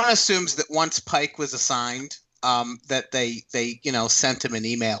 One assumes that once Pike was assigned, that they sent him an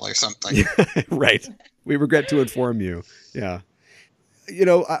email or something. Right. We regret to inform you. Yeah.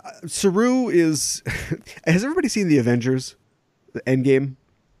 Saru is. Has everybody seen the Avengers, the Endgame?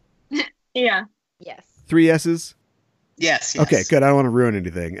 Yeah. Yes. 3 S's. Yes. Okay, good. I don't want to ruin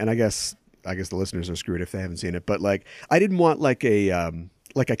anything, and I guess the listeners are screwed if they haven't seen it. But I didn't want like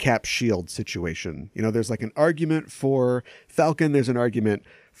a Cap Shield situation. There's like an argument for Falcon. There's an argument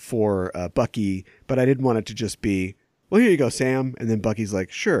for Bucky, but I didn't want it to just be, well, here you go, Sam, and then Bucky's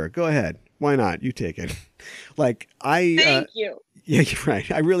like, sure, go ahead, why not? You take it. Thank you. Yeah, you're right.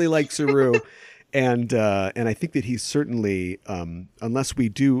 I really like Saru. And I think that he's certainly, unless we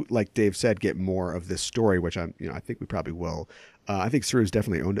do, like Dave said, get more of this story, which I think we probably will. I think Saru's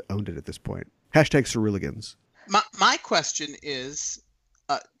definitely owned it at this point. Hashtag Saruligans. My question is,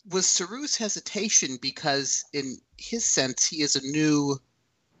 was Saru's hesitation because in his sense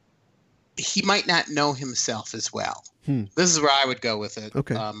he might not know himself as well. This is where I would go with it.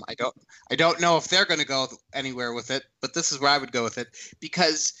 Okay. I don't know if they're going to go anywhere with it, but this is where I would go with it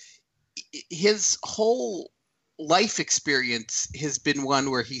because his whole life experience has been one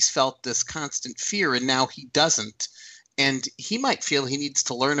where he's felt this constant fear, and now he doesn't. And he might feel he needs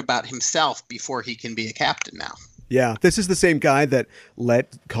to learn about himself before he can be a captain now. Yeah, this is the same guy that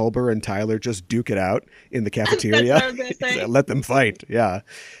let Culber and Tyler just duke it out in the cafeteria. That's what I was gonna say. Let them fight, yeah.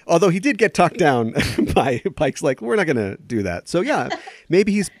 Although he did get talked down by Pike's like, we're not going to do that. So yeah,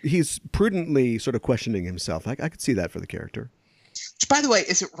 maybe he's prudently sort of questioning himself. I could see that for the character. By the way,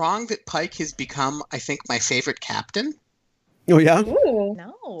 is it wrong that Pike has become, I think, my favorite captain? Oh, yeah? Ooh.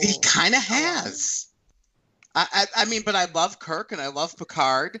 No. He kind of has. I mean, but I love Kirk and I love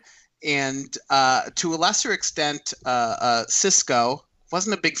Picard. And to a lesser extent, Sisko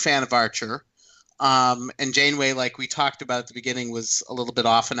wasn't a big fan of Archer. And Janeway, like we talked about at the beginning, was a little bit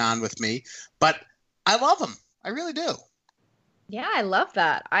off and on with me. But I love him. I really do. Yeah, I love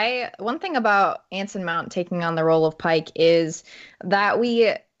that. One thing about Anson Mount taking on the role of Pike is that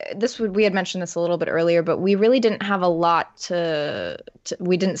we we had mentioned this a little bit earlier, but we really didn't have a lot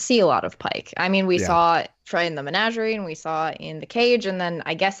we didn't see a lot of Pike. I mean, we Yeah. saw Trey in the Menagerie and we saw in the Cage, and then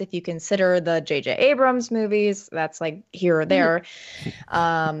I guess if you consider the J.J. Abrams movies, that's like here or there.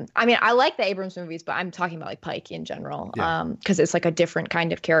 I mean, I like the Abrams movies, but I'm talking about like Pike in general, Yeah. because it's like a different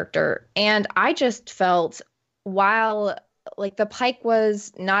kind of character. And I just felt, while like the Pike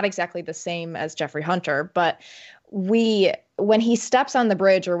was not exactly the same as Jeffrey Hunter, but when he steps on the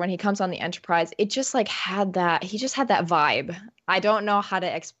bridge or when he comes on the Enterprise, it just like he just had that vibe. I don't know how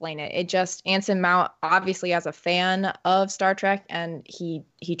to explain it. It just, Anson Mount, obviously as a fan of Star Trek, and he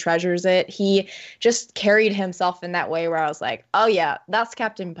treasures it. He just carried himself in that way where I was like, oh yeah, that's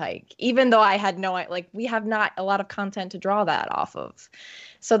Captain Pike. Even though I had we have not a lot of content to draw that off of.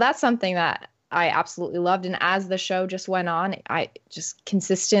 So that's something that I absolutely loved. And as the show just went on, I just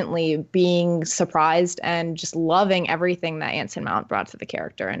consistently being surprised and just loving everything that Anson Mount brought to the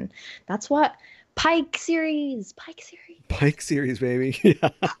character. And that's what Pike series, baby. Yeah.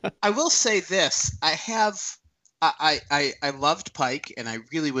 I will say this: I loved Pike, and I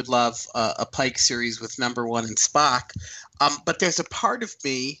really would love a Pike series with number one and Spock. But there's a part of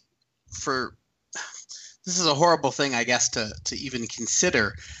me this is a horrible thing, I guess, to even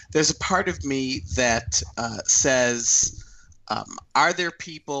consider. There's a part of me that says, are there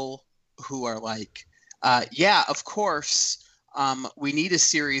people who are like, yeah, of course, we need a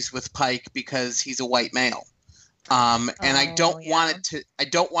series with Pike because he's a white male, and I don't want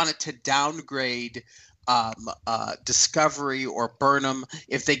it to downgrade Discovery or Burnham.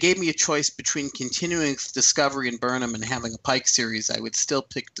 If they gave me a choice between continuing Discovery and Burnham and having a Pike series, I would still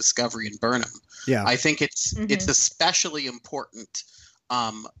pick Discovery and Burnham. Yeah. I think it's especially important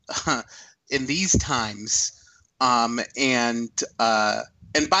in these times. And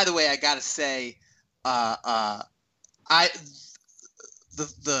by the way, I gotta say, the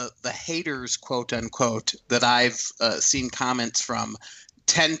haters, quote unquote, that I've seen comments from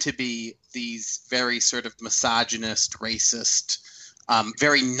tend to be these very sort of misogynist, racist,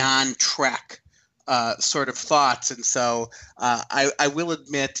 very non-Trek sort of thoughts. And so I will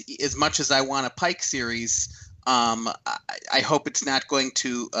admit, as much as I want a Pike series, I hope it's not going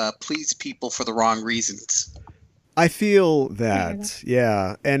to please people for the wrong reasons. I feel that,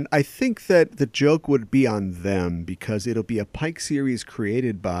 yeah. And I think that the joke would be on them because it'll be a Pike series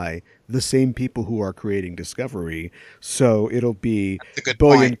created by the same people who are creating Discovery. So it'll be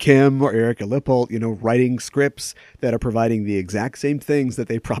Boyan Kim or Erica Lippold, writing scripts that are providing the exact same things that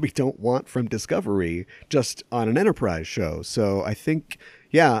they probably don't want from Discovery, just on an Enterprise show. So I think,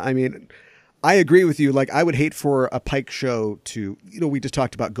 yeah, I mean, I agree with you. Like, I would hate for a Pike show to, we just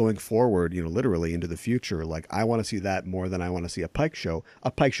talked about going forward, literally into the future. Like, I want to see that more than I want to see a Pike show.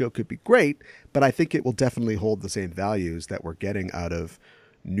 A Pike show could be great, but I think it will definitely hold the same values that we're getting out of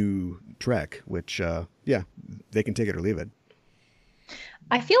new Trek, which, yeah, they can take it or leave it.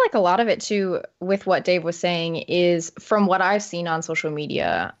 I feel like a lot of it too, with what Dave was saying, is from what I've seen on social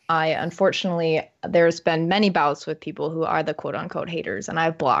media. Unfortunately, there's been many bouts with people who are the quote unquote haters, and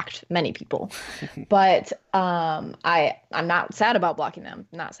I've blocked many people. But I'm not sad about blocking them,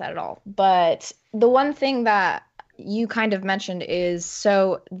 not sad at all. But the one thing that you kind of mentioned is,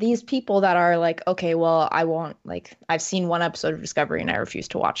 so these people that are like, okay, well, I won't, like, I've seen one episode of Discovery and I refuse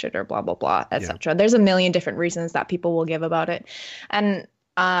to watch it, or blah, blah, blah, etc. There's a million different reasons that people will give about it. And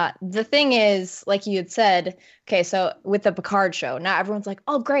the thing is, like you had said, okay, so with the Picard show, now everyone's like,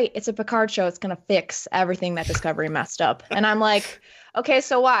 oh, great, it's a Picard show. It's going to fix everything that Discovery messed up. And I'm like, okay,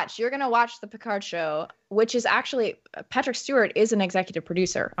 so you're going to watch the Picard show, which is actually, Patrick Stewart is an executive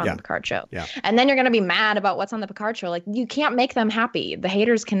producer on the Picard show. Yeah. And then you're going to be mad about what's on the Picard show. Like, you can't make them happy. The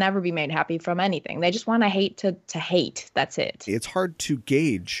haters can never be made happy from anything. They just want to hate to hate. That's it. It's hard to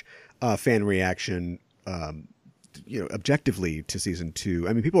gauge fan reaction objectively to season 2.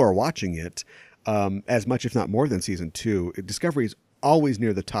 I mean, people are watching it as much, if not more, than season 2. Discovery is always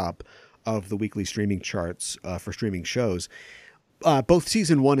near the top of the weekly streaming charts for streaming shows. Both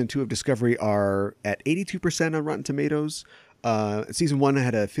season 1 and 2 of Discovery are at 82% on Rotten Tomatoes. Season 1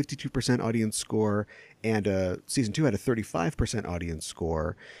 had a 52% audience score, and season 2 had a 35% audience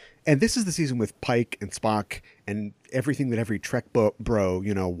score. And this is the season with Pike and Spock and everything that every Trek bro,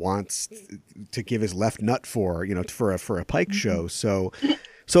 wants to give his left nut for a Pike show. So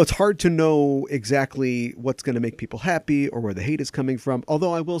it's hard to know exactly what's going to make people happy or where the hate is coming from.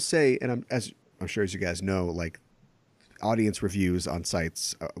 Although I will say, and I'm sure as you guys know, like, audience reviews on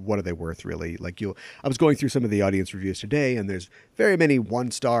sites, what are they worth really? Like I was going through some of the audience reviews today, and there's very many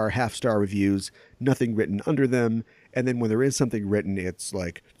 1-star, half-star reviews, nothing written under them. And then when there is something written, it's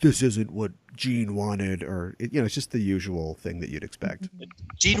like, this isn't what Gene wanted, or, it's just the usual thing that you'd expect.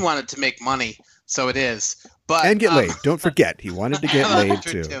 Gene wanted to make money, so it is. But and get laid. Don't forget, he wanted to get laid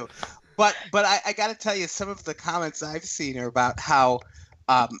too. But I got to tell you, some of the comments I've seen are about how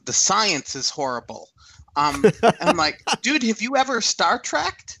the science is horrible. And I'm like, dude, have you ever Star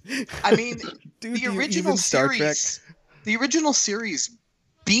Trekked? I mean, Dude, the original series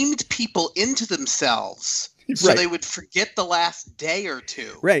beamed people into themselves so Right. they would forget the last day or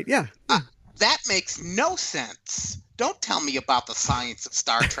two. Right, yeah. That makes no sense. Don't tell me about the science of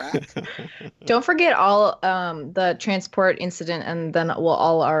Star Trek. Don't forget all the transport incident, and then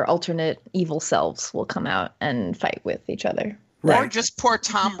all our alternate evil selves will come out and fight with each other. Or Right. just poor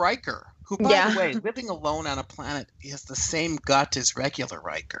Tom Riker, who, by Yeah. the way, living alone on a planet, he has the same gut as regular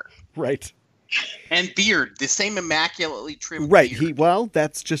Riker. Right. And beard, the same immaculately trimmed Right. beard.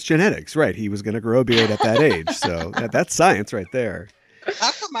 That's just genetics. Right. He was going to grow a beard at that age. So that's science right there.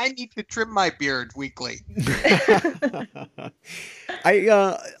 How come I need to trim my beard weekly?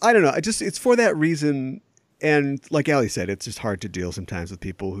 I don't know. It's for that reason. And like Ali said, it's just hard to deal sometimes with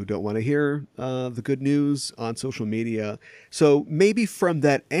people who don't want to hear the good news on social media. So maybe from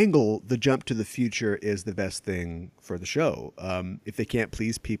that angle, the jump to the future is the best thing for the show. If they can't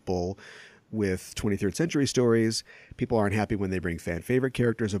please people with 23rd century stories, people aren't happy when they bring fan favorite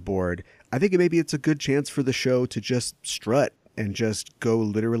characters aboard. I think maybe it's a good chance for the show to just strut and just go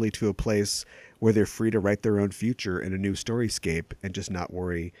literally to a place where they're free to write their own future in a new storyscape and just not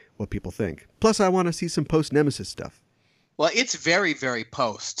worry what people think. Plus, I want to see some post-Nemesis stuff. Well, it's very, very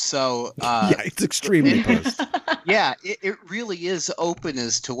post. So Yeah, it's extremely post. yeah, it really is open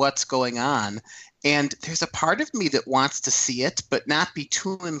as to what's going on. And there's a part of me that wants to see it, but not be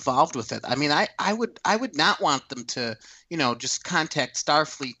too involved with it. I mean, I would not want them to, just contact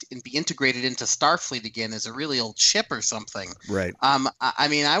Starfleet and be integrated into Starfleet again as a really old ship or something. Right. I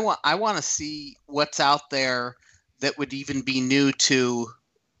mean, I want to see what's out there that would even be new to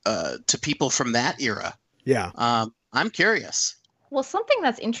people from that era. Yeah. I'm curious. Well, something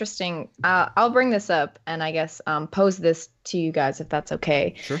that's interesting, I'll bring this up and I guess pose this to you guys if that's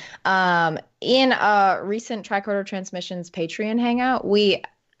okay. Sure. In a recent Tricorder Transmissions Patreon hangout, we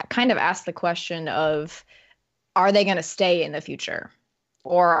kind of asked the question of, are they going to stay in the future?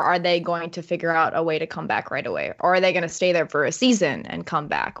 Or are they going to figure out a way to come back right away? Or are they going to stay there for a season and come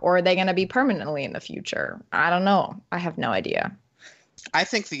back? Or are they going to be permanently in the future? I don't know. I have no idea. I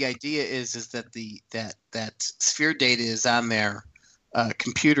think the idea is that that sphere data is on their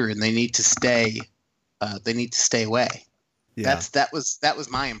computer, and they need to stay. They need to stay away. Yeah. That was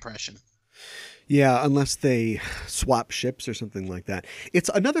my impression. Yeah, unless they swap ships or something like that. It's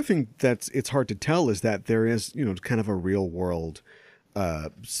another thing it's hard to tell is that there is, kind of a real world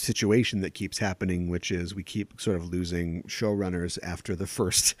situation that keeps happening, which is we keep sort of losing showrunners after the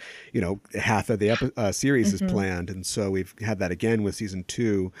first, half of the series is planned. And so we've had that again with season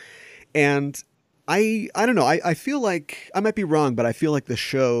 2. And I don't know. I feel like I might be wrong, but I feel like the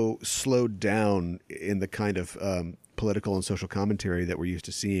show slowed down in the kind of political and social commentary that we're used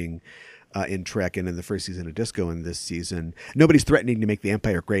to seeing in Trek and in the first season of Disco and this season. Nobody's threatening to make the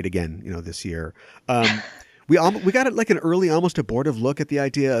Empire great again, this year. We got like an early, almost abortive look at the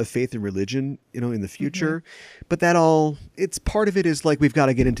idea of faith and religion, in the future. But it's part of it is like we've got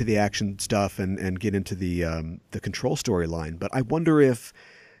to get into the action stuff and get into the control storyline. But I wonder if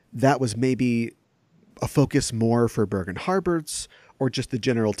that was maybe a focus more for Bergen Harberts or just the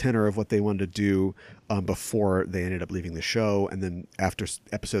general tenor of what they wanted to do before they ended up leaving the show. And then after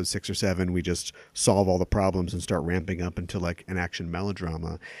episode 6 or 7, we just solve all the problems and start ramping up into like an action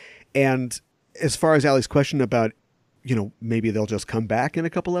melodrama. And as far as Ali's question about, maybe they'll just come back in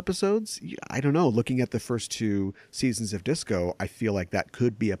a couple episodes, I don't know. Looking at the first 2 seasons of Disco, I feel like that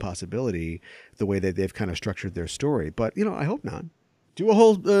could be a possibility the way that they've kind of structured their story. But, I hope not. Do a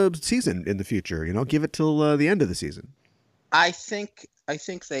whole season in the future, give it till the end of the season. I think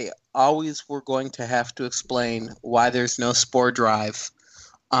they always were going to have to explain why there's no spore drive,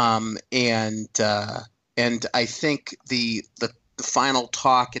 and I think the final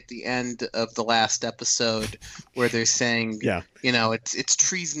talk at the end of the last episode where they're saying, it's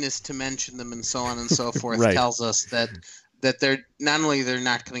treasonous to mention them and so on and so forth, Right. tells us that they're not only they're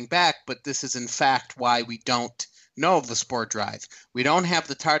not coming back, but this is in fact why we don't know of the spore drive. We don't have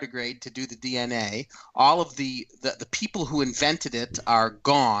the tardigrade to do the DNA. All of the people who invented it are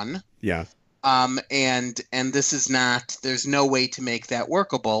gone. Yeah. And this is not. There's no way to make that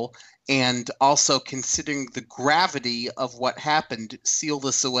workable. and also considering the gravity of what happened, seal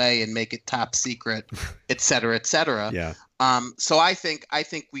this away and make it top secret, et cetera, et cetera. Yeah. So I think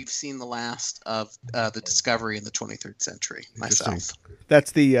we've seen the last of the Discovery in the 23rd century myself.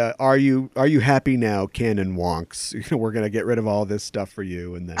 That's the are you happy now, canon wonks? We're gonna get rid of all this stuff for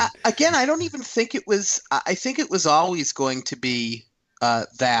you, and then again, I don't even think it was. I think it was always going to be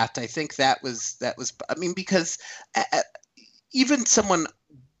that. I think that was. I mean, because even someone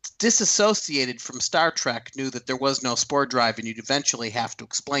disassociated from Star Trek knew that there was no spore drive, and you'd eventually have to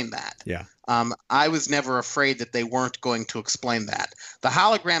explain that. Yeah. I was never afraid that they weren't going to explain that. The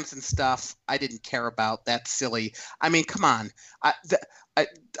holograms and stuff, I didn't care about. That's silly. I mean, come on. I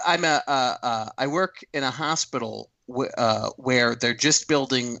work in a hospital where they're just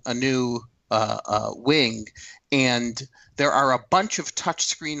building a new wing, and there are a bunch of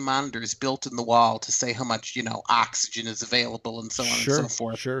touchscreen monitors built in the wall to say how much, oxygen is available and so on and so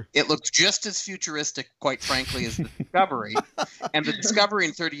forth. Sure. It looks just as futuristic, quite frankly, as the Discovery. And the Discovery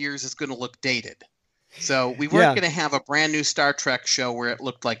in 30 years is going to look dated. So we weren't going to have a brand new Star Trek show where it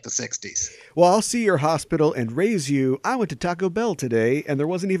looked like the 60s. Well, I'll see your hospital and raise you. I went to Taco Bell today, and there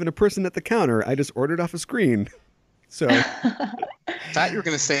wasn't even a person at the counter. I just ordered off a screen. So thought you were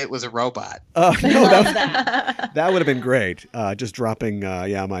going to say it was a robot. No, that would have been great. Just dropping,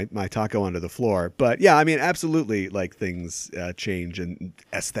 my taco onto the floor. But yeah, I mean, absolutely, like things change and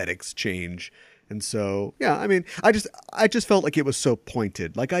aesthetics change, and so yeah, I mean, I just felt like it was so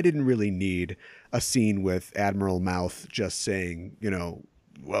pointed. Like I didn't really need a scene with Admiral Mouth just saying,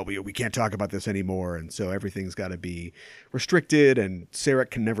 well, we can't talk about this anymore, and so everything's got to be restricted, and Sarek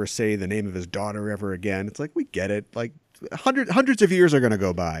can never say the name of his daughter ever again. It's like, we get it. Like, hundreds of years are going to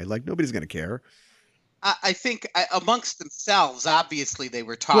go by. Like, nobody's going to care. I think amongst themselves, obviously, they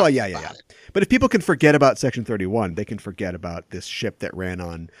were talking about it. But if people can forget about Section 31, they can forget about this ship that ran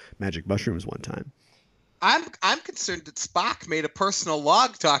on magic mushrooms one time. I'm concerned that Spock made a personal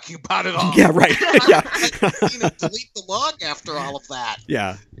log talking about it all. Yeah, right. Yeah. Delete the log after all of that.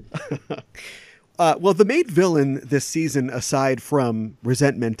 Yeah. Well, the main villain this season, aside from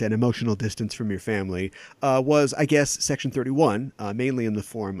resentment and emotional distance from your family, was, I guess, Section 31, mainly in the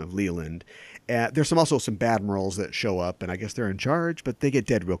form of Leland. There's also some Badmirals that show up, and I guess they're in charge, but they get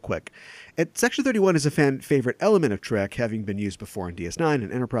dead real quick. And Section 31 is a fan favorite element of Trek, having been used before in DS9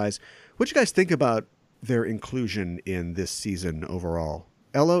 and Enterprise. What do you guys think about their inclusion in this season overall?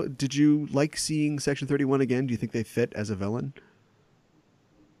 Ella, did you like seeing Section 31 again? Do you think they fit as a villain?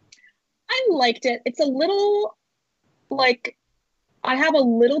 I liked it. It's a little, like, I have a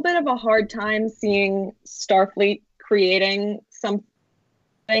little bit of a hard time seeing Starfleet creating something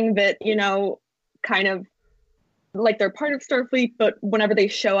that, kind of, like, they're part of Starfleet, but whenever they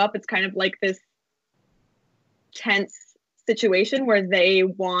show up, it's kind of like this tense situation where they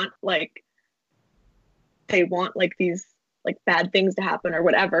want these like bad things to happen or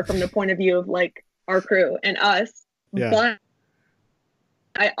whatever from the point of view of like our crew and us. Yeah. But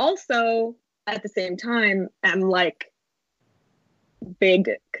I also at the same time am like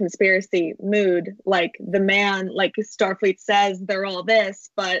big conspiracy mood. Like the man, like Starfleet says they're all this,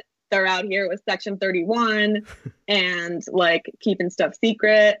 but they're out here with Section 31 and like keeping stuff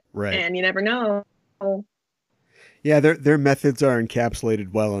secret. Right. And you never know. Yeah, their methods are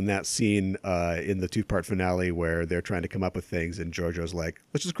encapsulated well in that scene in the two-part finale where they're trying to come up with things, and Giorgio's like,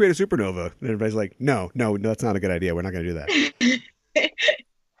 let's just create a supernova. And everybody's like, no, that's not a good idea. We're not going to do that.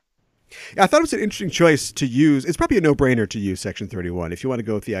 I thought it was an interesting choice to use. It's probably a no-brainer to use Section 31 if you want to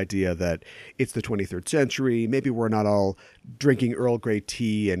go with the idea that it's the 23rd century. Maybe we're not all drinking Earl Grey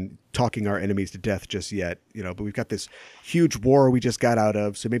tea and talking our enemies to death just yet, but we've got this huge war we just got out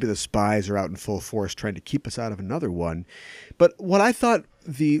of, so maybe the spies are out in full force trying to keep us out of another one. But what I thought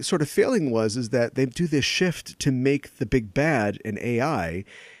the sort of failing is that they do this shift to make the big bad an AI,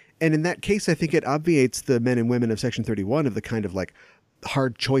 and in that case, I think it obviates the men and women of Section 31 of the kind of like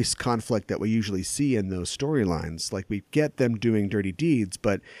hard choice conflict that we usually see in those storylines. Like we get them doing dirty deeds,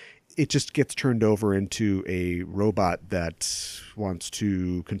 but it just gets turned over into a robot that wants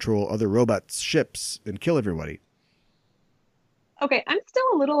to control other robots' ships and kill everybody. Okay, I'm still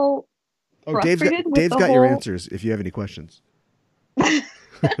a little frustrated with Dave's got your answers if you have any questions. I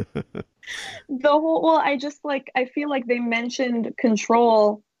feel like they mentioned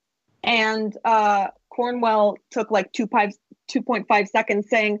control, and Cornwell took like 2.5 seconds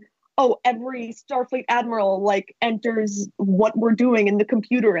saying, oh, every Starfleet admiral like enters what we're doing in the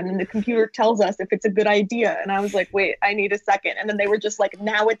computer, and then the computer tells us if it's a good idea. And I was like, wait, I need a second. And then they were just like,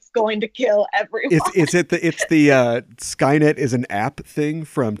 now it's going to kill everyone. It's the Skynet is an app thing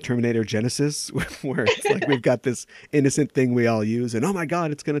from Terminator Genesis, where it's like we've got this innocent thing we all use, and oh my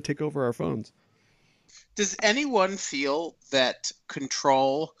god, it's going to take over our phones. Does anyone feel that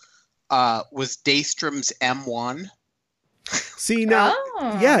Control was Daystrom's M1? See, now,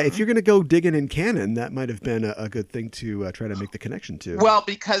 yeah, if you're going to go digging in canon, that might have been a good thing to try to make the connection to. Well,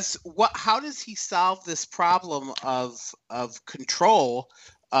 because how does he solve this problem of Control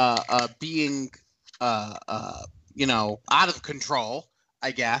being out of control,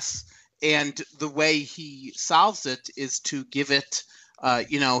 I guess? And the way he solves it is to give it,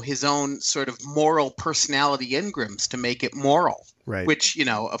 his own sort of moral personality engrams to make it moral, right? Which,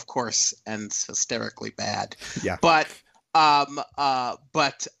 of course, ends hysterically bad. Yeah. But I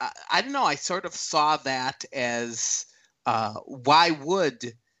don't know. I sort of saw that as why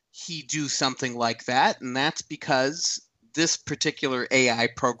would he do something like that? And that's because this particular AI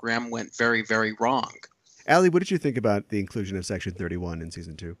program went very, very wrong. Allie, what did you think about the inclusion of Section 31 in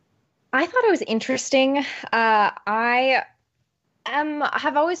season 2? I thought it was interesting. I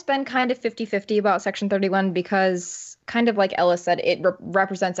have always been kind of 50-50 about Section 31 because, kind of like Ella said, it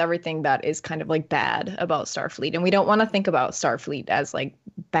represents everything that is kind of like bad about Starfleet. And we don't want to think about Starfleet as like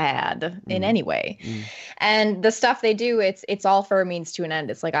bad in any way. And the stuff they do, it's all for a means to an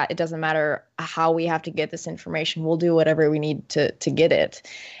end. It's like, it doesn't matter how we have to get this information. We'll do whatever we need to get it.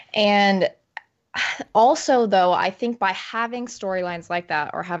 And also, though, I think by having storylines like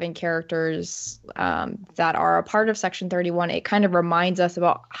that or having characters that are a part of Section 31, it kind of reminds us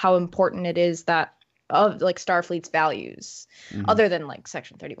about how important it is that of like Starfleet's values, other than like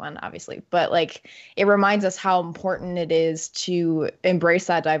Section 31, obviously, but like it reminds us how important it is to embrace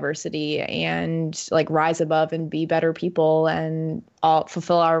that diversity and like rise above and be better people and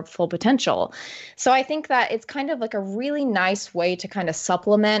fulfill our full potential. So I think that it's kind of like a really nice way to kind of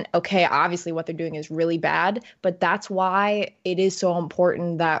supplement. Okay, obviously what they're doing is really bad, but that's why it is so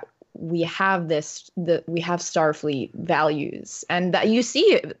important that we have we have Starfleet values, and that you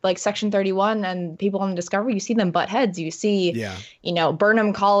see like Section 31 and people on Discovery, you see them butt heads. You see,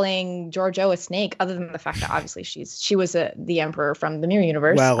 Burnham calling Georgiou a snake, other than the fact that obviously she was the Emperor from the Mirror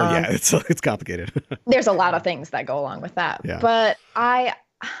Universe. Well, yeah, it's complicated. There's a lot of things that go along with that. Yeah. But I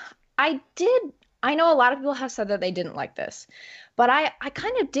know a lot of people have said that they didn't like this, but I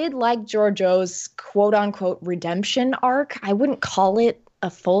kind of did like Georgiou's quote unquote redemption arc. I wouldn't call it a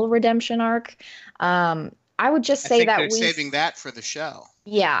full redemption arc. I would just say that they're saving that for the show.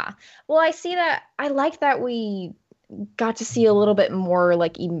 Yeah. Well, I like that we got to see a little bit more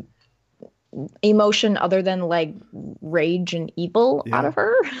like emotion other than like rage and evil out of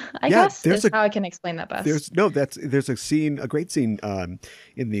her. I guess is how I can explain that best. There's a great scene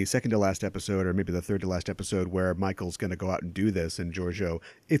in the second to last episode, or maybe the third to last episode, where Michael's going to go out and do this, and Georgiou.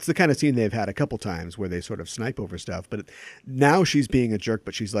 It's the kind of scene they've had a couple times where they sort of snipe over stuff, but now she's being a jerk.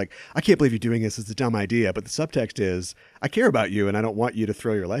 But she's like, I can't believe you're doing this. It's a dumb idea. But the subtext is, I care about you, and I don't want you to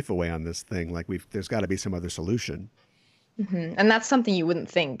throw your life away on this thing. Like there's got to be some other solution. Mm-hmm. And that's something you wouldn't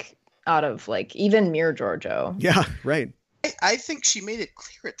think out of like even mere Georgiou. Yeah, right. I think she made it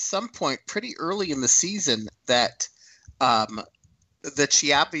clear at some point pretty early in the season that that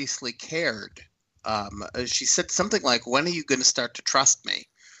she obviously cared. She said something like, "When are you going to start to trust me?"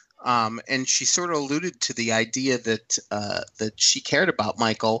 And she sort of alluded to the idea that that she cared about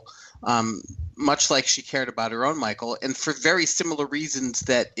Michael, much like she cared about her own Michael, and for very similar reasons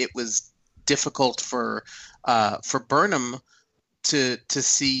that it was difficult for Burnham to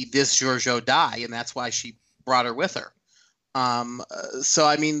see this Georgiou die, and that's why she brought her with her. So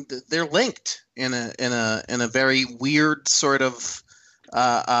I mean, they're linked in a very weird sort of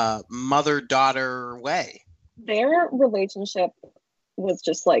mother-daughter way. Their relationship was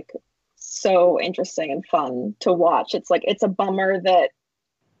just like so interesting and fun to watch. It's like it's a bummer that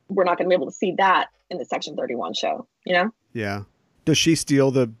we're not going to be able to see that in the Section 31 show. Yeah. Does she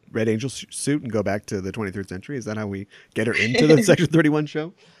steal the Red Angel suit and go back to the 23rd century? Is that how we get her into the Section 31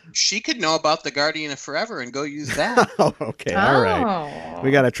 show? She could know about the Guardian of Forever and go use that. Oh, okay. All right.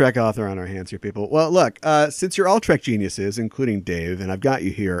 We got a Trek author on our hands here, people. Well, look, since you're all Trek geniuses, including Dave, and I've got you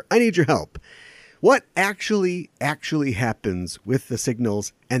here, I need your help. What actually happens with the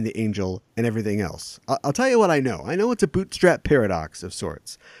signals and the angel and everything else? I'll tell you what I know. I know it's a bootstrap paradox of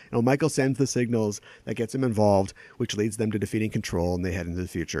sorts. Michael sends the signals, that gets him involved, which leads them to defeating Control, and they head into the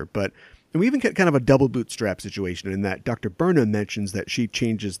future. But And we even get kind of a double bootstrap situation in that Dr. Burnham mentions that she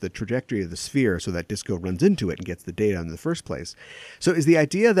changes the trajectory of the sphere so that Disco runs into it and gets the data in the first place. So is the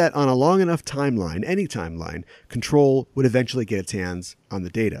idea that on a long enough timeline, any timeline, Control would eventually get its hands on the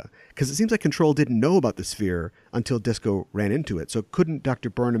data? Because it seems like Control didn't know about the sphere until Disco ran into it. So couldn't Dr.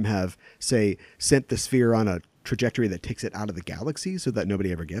 Burnham have, say, sent the sphere on a trajectory that takes it out of the galaxy so that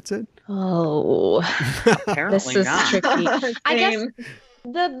nobody ever gets it? Oh, Apparently this is not. tricky. I guess Same.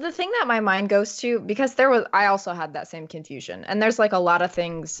 the thing that my mind goes to, because I also had that same confusion, and there's like a lot of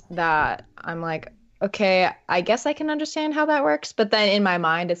things that I'm like, okay, I guess I can understand how that works, but then in my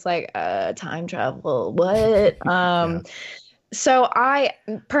mind it's like time travel, what? So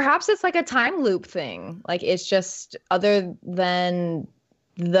perhaps it's like a time loop thing, like it's just other than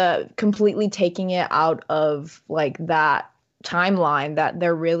the completely taking it out of like that timeline, that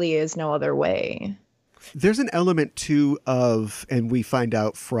there really is no other way. There's an element too of, and we find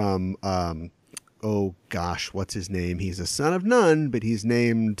out from, oh gosh, what's his name? He's a son of none, but he's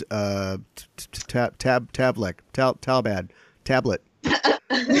named Tablet.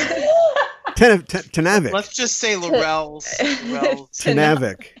 Tanavik. Let's just say Laurel's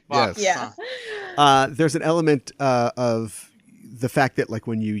Tanavik. box. Yes. Yeah. There's an element of the fact that like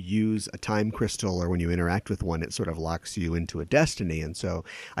when you use a time crystal or when you interact with one, it sort of locks you into a destiny. And so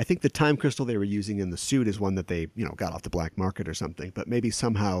I think the time crystal they were using in the suit is one that they, got off the black market or something. But maybe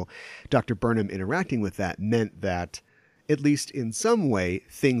somehow Dr. Burnham interacting with that meant that at least in some way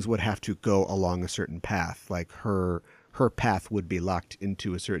things would have to go along a certain path. Like her path would be locked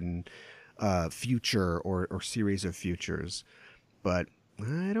into a certain future or series of futures. But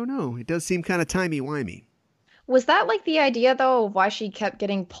I don't know. It does seem kind of timey-wimey. Was that like the idea though of why she kept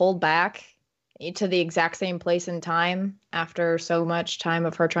getting pulled back to the exact same place in time after so much time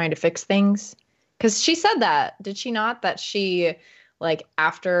of her trying to fix things? Because she said that, did she not? That she, like,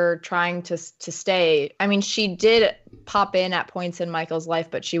 after trying to stay, I mean, she did pop in at points in Michael's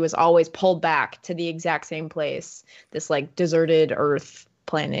life, but she was always pulled back to the exact same place, this like deserted Earth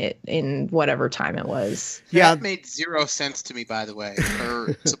planet in whatever time it was. Yeah. That made zero sense to me, by the way.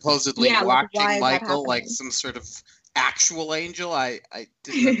 Her supposedly Yeah, like, why watching is that Michael like happening? some sort of actual angel. I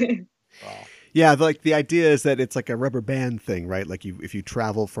didn't. Well, Yeah, like the idea is that it's like a rubber band thing, right? Like if you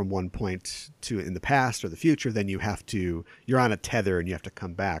travel from one point to in the past or the future, then you're on a tether and you have to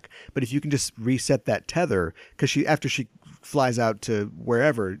come back. But if you can just reset that tether, because after she flies out to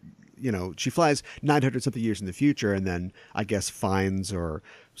wherever, she flies 900 something years in the future, and then I guess finds or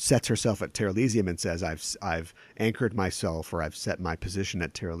sets herself at Terra Elysium and says, I've anchored myself, or I've set my position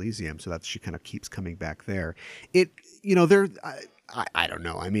at Terra Elysium. So that she kind of keeps coming back there. I don't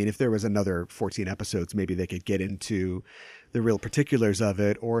know. I mean, if there was another 14 episodes, maybe they could get into the real particulars of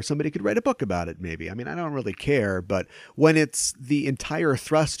it, or somebody could write a book about it, maybe. I mean, I don't really care, but when it's the entire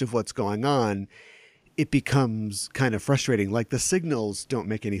thrust of what's going on, it becomes kind of frustrating. Like the signals don't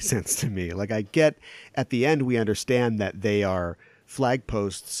make any sense to me. Like I get at the end, we understand that they are flag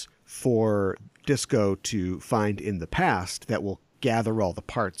posts for Disco to find in the past that will gather all the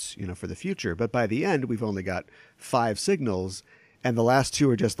parts, for the future. But by the end, we've only got 5 signals. And the last 2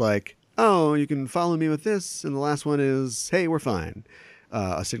 are just like, oh, you can follow me with this. And the last one is, hey, we're fine.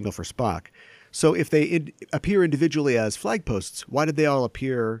 A signal for Spock. So if they appear individually as flag posts, why did they all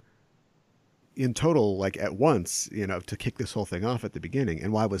appear in total, like at once, to kick this whole thing off at the beginning?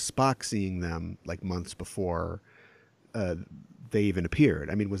 And why was Spock seeing them like months before they even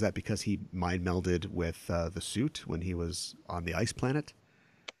appeared? I mean, was that because he mind melded with the suit when he was on the ice planet?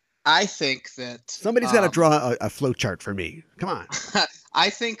 I think that Somebody's got to draw a flow chart for me. Come on. I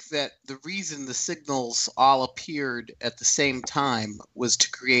think that the reason the signals all appeared at the same time was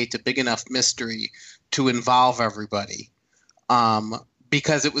to create a big enough mystery to involve everybody,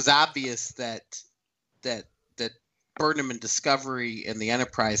 because it was obvious that Burnham and Discovery and the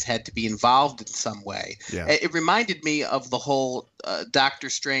Enterprise had to be involved in some way. Yeah. It reminded me of the whole Doctor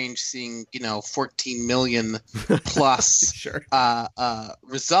Strange seeing 14 million plus Sure.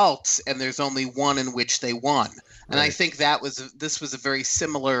 results, and there's only one in which they won. And I Right. think this was a very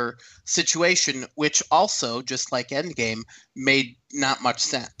similar situation, which also, just like Endgame, made not much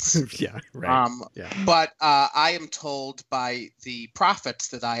sense. Yeah. Right. Yeah. But I am told by the prophets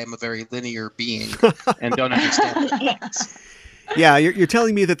that I am a very linear being and don't understand things. Yeah, you're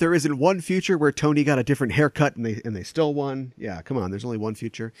telling me that there isn't one future where Tony got a different haircut and they still won? Yeah, come on, there's only one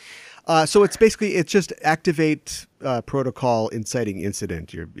future. So it's just activate protocol inciting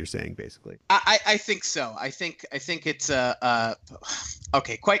incident. You're saying basically. I think so. I think it's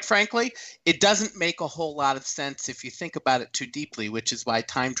okay. Quite frankly, it doesn't make a whole lot of sense if you think about it too deeply, which is why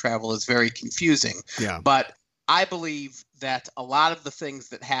time travel is very confusing. Yeah. But I believe that a lot of the things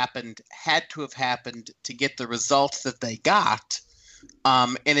that happened had to have happened to get the results that they got.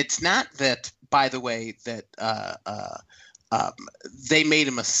 And it's not that, by the way, that they made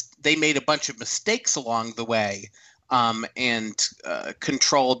a bunch of mistakes along the way, and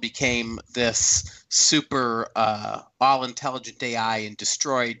Control became this super all-intelligent AI and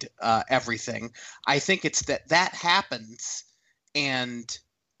destroyed everything. I think it's that happens, and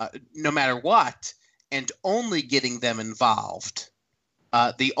no matter what, and only getting them involved.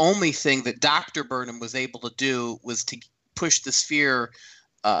 The only thing that Dr. Burnham was able to do was to push the sphere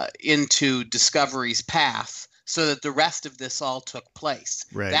into Discovery's path so that the rest of this all took place.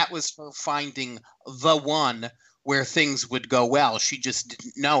 Right. That was her finding the one where things would go well. She just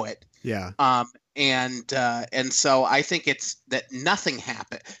didn't know it. Yeah. And so I think it's that nothing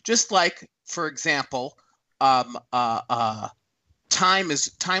happened. Just like, for example, time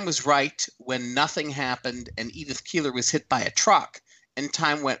was right when nothing happened and Edith Keeler was hit by a truck, and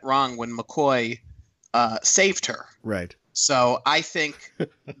time went wrong when McCoy saved her. Right. So I think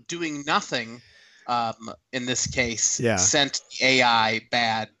doing nothing in this case sent the AI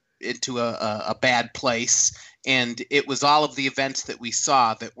into a bad place, and it was all of the events that we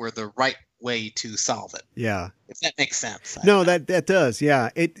saw that were the right way to solve it. Yeah. If that makes sense. No, that does. Yeah.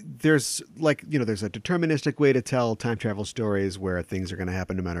 There's there's a deterministic way to tell time travel stories where things are going to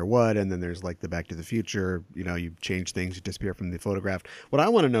happen no matter what. And then there's like the Back to the Future, you change things, you disappear from the photograph. What I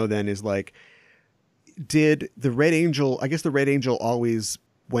want to know then is like, did the Red Angel, I guess the Red Angel always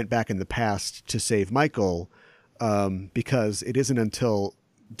went back in the past to save Michael, because it isn't until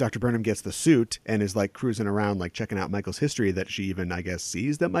Dr. Burnham gets the suit and is like cruising around, like checking out Michael's history, that she even, I guess,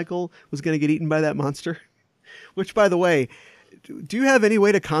 sees that Michael was going to get eaten by that monster. Which, by the way, do you have any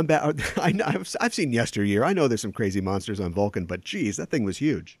way to combat? I've seen Yesteryear. I know there's some crazy monsters on Vulcan, but geez, that thing was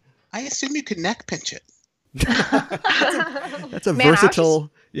huge. I assume you could neck pinch it. That's a versatile,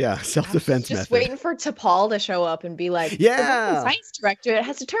 self-defense method. Just waiting for T'Pol to show up and be like, the science director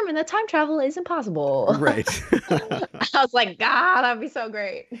has determined that time travel is impossible. Right. I was like, God, that'd be so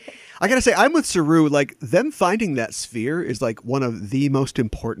great. I gotta say, I'm with Saru. Like, them finding that sphere is like one of the most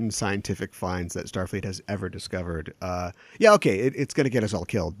important scientific finds that Starfleet has ever discovered. It's gonna get us all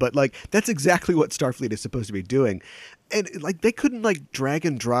killed, but like that's exactly what Starfleet is supposed to be doing. And like they couldn't like drag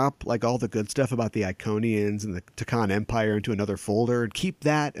and drop like all the good stuff about the Iconians and the Takan Empire into another folder and keep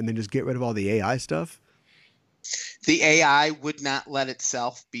that and then just get rid of all the AI stuff. The AI would not let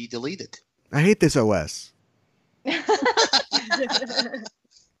itself be deleted. I hate this OS. It's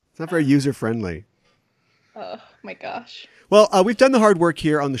not very user friendly. Oh my gosh. Well, we've done the hard work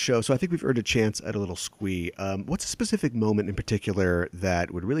here on the show, so I think we've earned a chance at a little squee. What's a specific moment in particular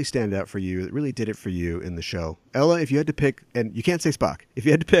that would really stand out for you, that really did it for you in the show? Ella, if you had to pick, and you can't say Spock, if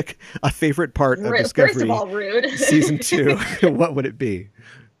you had to pick a favorite part of Discovery First of all, rude. Season 2, what would it be?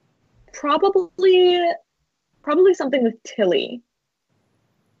 Probably something with Tilly.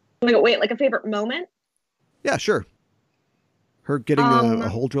 Like a favorite moment? Yeah, sure. Her getting a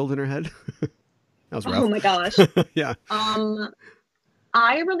hole drilled in her head? That was rough. Oh my gosh. Yeah.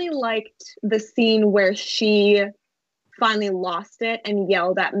 I really liked the scene where she finally lost it and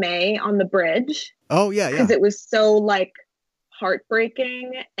yelled at May on the bridge. Oh yeah, yeah. Because it was so like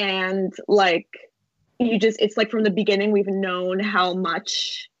heartbreaking, and like it's like from the beginning we've known how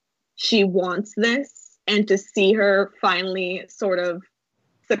much she wants this, and to see her finally sort of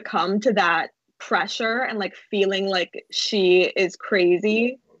succumb to that pressure and like feeling like she is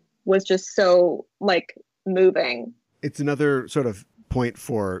crazy was just so like moving. It's another sort of point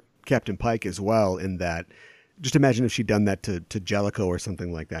for Captain Pike as well, in that just imagine if she'd done that to Jellicoe or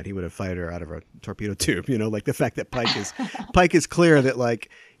something like that. He would have fired her out of a torpedo tube, like the fact that Pike is clear that like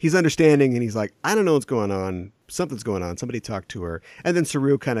he's understanding and he's like, I don't know what's going on. Something's going on. Somebody talk to her. And then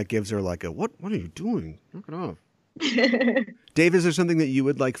Saru kind of gives her like a, what are you doing? Knock it off. Dave, is there something that you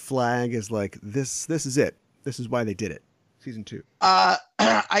would like flag as like, this is it. This is why they did it. Season 2. I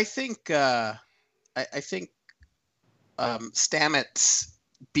think Stamets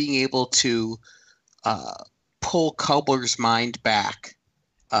being able to pull Cobbler's mind back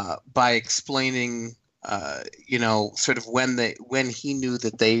by explaining, sort of when he knew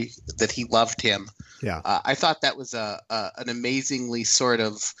that he loved him. Yeah, I thought that was an amazingly sort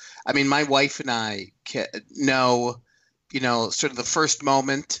of. I mean, my wife and I know, sort of the first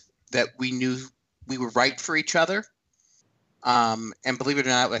moment that we knew we were right for each other. And believe it or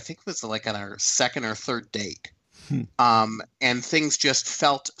not, I think it was like on our second or third date. And things just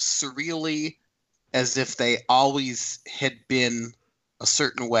felt surreally as if they always had been a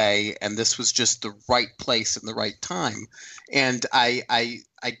certain way, and this was just the right place and the right time. And I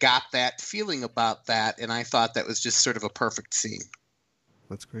I got that feeling about that, and I thought that was just sort of a perfect scene.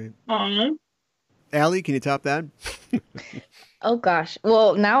 That's great. Aw. Allie, can you top that? Oh gosh.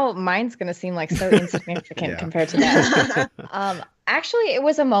 Well, now mine's gonna seem like so insignificant Yeah. compared to that. Actually, it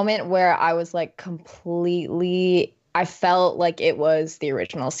was a moment where I was like completely. I felt like it was the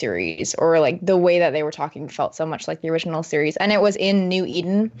original series, or like the way that they were talking felt so much like the original series. And it was in New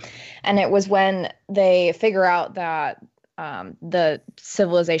Eden, and it was when they figure out that the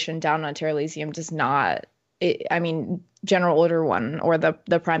civilization down on Terra Elysium does not. I mean, General Order 1 or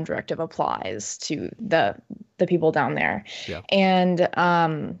the Prime Directive applies to the people down there. Yeah.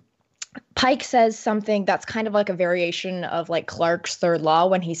 And Pike says something that's kind of like a variation of like Clark's third law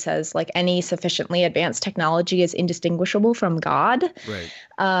when he says like any sufficiently advanced technology is indistinguishable from God. Right.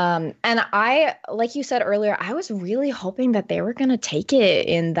 And I, like you said earlier, I was really hoping that they were going to take it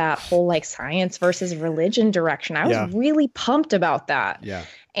in that whole like science versus religion direction. I was Yeah. really pumped about that. Yeah.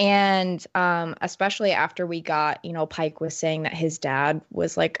 And especially after we got, Pike was saying that his dad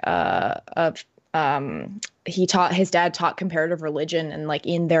was like his dad taught comparative religion, and like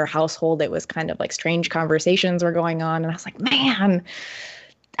in their household it was kind of like strange conversations were going on, and I was like, man,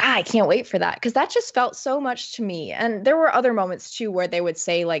 I can't wait for that, because that just felt so much to me. And there were other moments too where they would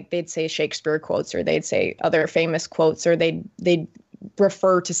say they'd say Shakespeare quotes, or they'd say other famous quotes, or they'd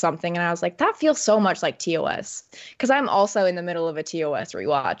refer to something, and I was like, that feels so much like TOS, because I'm also in the middle of a TOS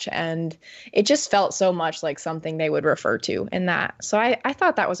rewatch, and it just felt so much like something they would refer to in that. So I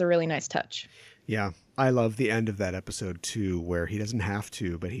thought that was a really nice touch. Yeah. I love the end of that episode too, where he doesn't have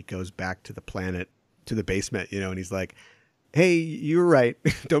to, but he goes back to the planet, to the basement, and he's like, hey, you were right.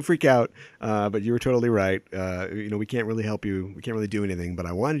 Don't freak out. But you were totally right. We can't really help you. We can't really do anything, but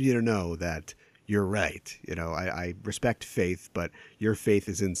I wanted you to know that you're right. I respect faith, but your faith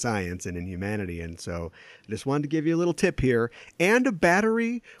is in science and in humanity. And so I just wanted to give you a little tip here, and a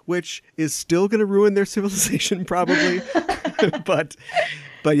battery, which is still going to ruin their civilization probably.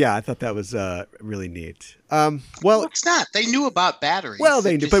 But yeah, I thought that was really neat. Well, It's not. They knew about batteries. well,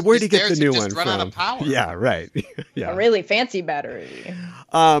 they knew, but where'd he get the new one just run from? out of power. Yeah, right. Yeah. A really fancy battery.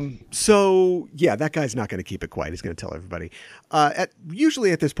 So yeah, that guy's not going to keep it quiet. He's going to tell everybody.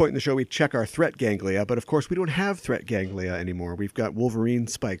 Usually at this point in the show, we check our threat ganglia, but of course we don't have threat ganglia anymore. We've got Wolverine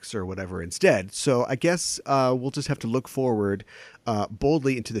spikes or whatever instead. So I guess we'll just have to look forward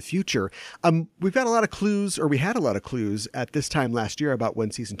boldly into the future. We've got a lot of clues, or we had a lot of clues at this time last year about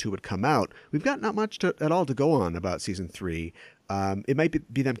when season 2 would come out. We've got not much at all to go on about season 3. It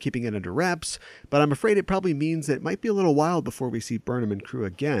might be them keeping it under wraps, but I'm afraid it probably means that it might be a little while before we see Burnham and crew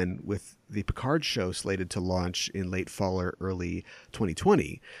again, with the Picard show slated to launch in late fall or early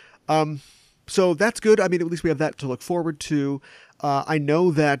 2020. So that's good. I mean, at least we have that to look forward to. I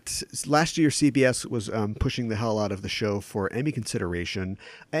know that last year CBS was pushing the hell out of the show for Emmy consideration.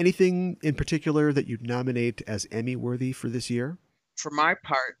 Anything in particular that you'd nominate as Emmy worthy for this year? For my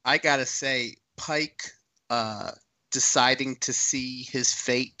part, I gotta say, Pike deciding to see his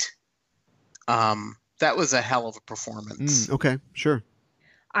fate, that was a hell of a performance. Okay, sure.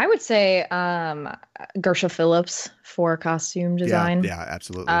 I would say Gersha Phillips for costume design. Yeah,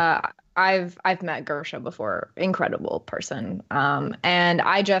 absolutely. I've met Gersha before. Incredible person. And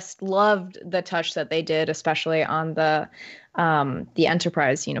I just loved the touch that they did, especially on the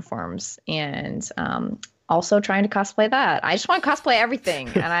Enterprise uniforms, and also trying to cosplay that. I just want to cosplay everything,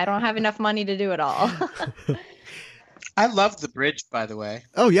 and I don't have enough money to do it all. I loved the bridge, by the way.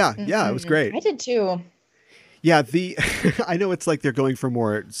 Oh yeah, it was great. I did too. Yeah, I know it's like they're going for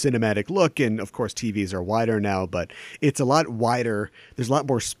more cinematic look, and of course TVs are wider now, but it's a lot wider. There's a lot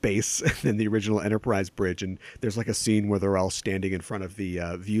more space than the original Enterprise bridge, and there's like a scene where they're all standing in front of the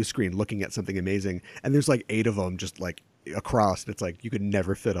view screen looking at something amazing, and there's like 8 of them just like across. It's like you could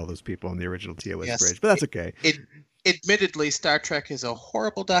never fit all those people on the original TOS bridge, but that's okay. Admittedly, Star Trek is a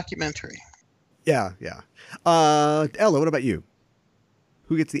horrible documentary. Yeah. Ella, what about you?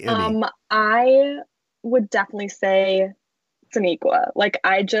 Who gets the Emmy? I would definitely say Sonequa. Like,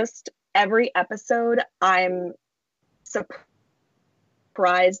 every episode, I'm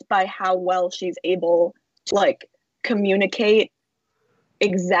surprised by how well she's able to like communicate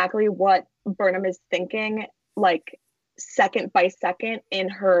exactly what Burnham is thinking, like second by second, in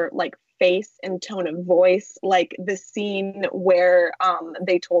her like face and tone of voice. Like the scene where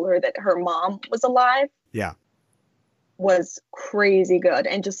they told her that her mom was alive. Yeah. Was crazy good,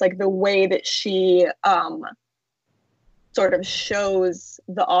 and just like the way that she sort of shows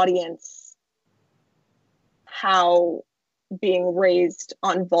the audience how being raised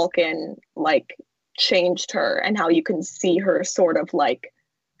on Vulcan like changed her, and how you can see her sort of like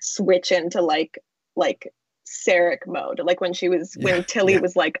switch into like Sarek mode, like when Tilly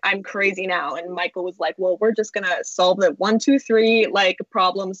was like, I'm crazy now, and Michael was like, well, we're just gonna solve it, 1 2 3, like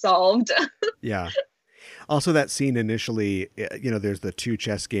problem solved. Yeah. Also, that scene initially, there's the two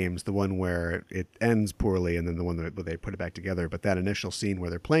chess games, the one where it ends poorly and then the one where they put it back together. But that initial scene where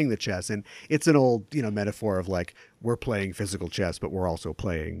they're playing the chess, and it's an old, metaphor of like, we're playing physical chess, but we're also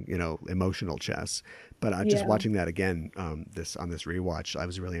playing, emotional chess. But just watching that again, on this rewatch, I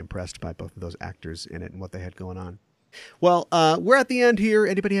was really impressed by both of those actors in it and what they had going on. Well, we're at the end here.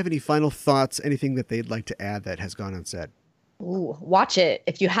 Anybody have any final thoughts? Anything that they'd like to add that has gone unsaid? Ooh, watch it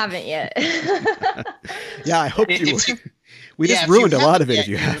if you haven't yet. Yeah, I hope you would. We just ruined a lot of it if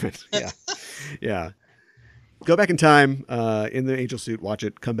you haven't. Yeah. Go back in time, in the angel suit, watch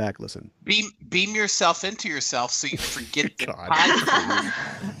it, come back, listen. Beam yourself into yourself so you forget the God.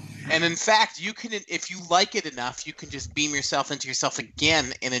 podcast. And in fact, you can, if you like it enough, you can just beam yourself into yourself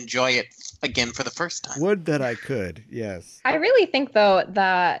again and enjoy it again for the first time. Would that I could, yes. I really think, though,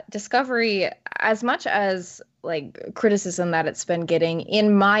 that Discovery, as much as like criticism that it's been getting,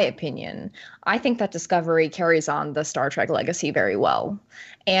 in my opinion, I think that Discovery carries on the Star Trek legacy very well.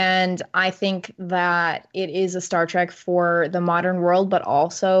 And I think that it is a Star Trek for the modern world, but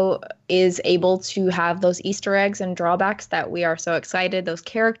also is able to have those Easter eggs and drawbacks that we are so excited, those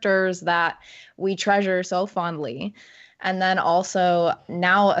characters that we treasure so fondly. And then also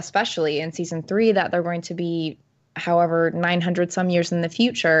now, especially in season 3, that they're going to be, however, 900 some years in the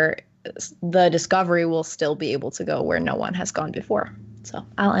future, the Discovery will still be able to go where no one has gone before. So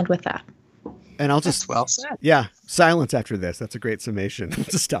I'll end with that. And I'll just, well said. Yeah, silence after this. That's a great summation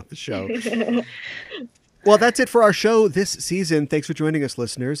to stop the show. Well, that's it for our show this season. Thanks for joining us,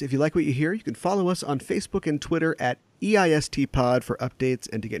 listeners. If you like what you hear, you can follow us on Facebook and Twitter at EISTpod for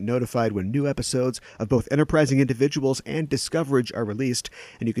updates and to get notified when new episodes of both Enterprising Individuals and Discoverage are released.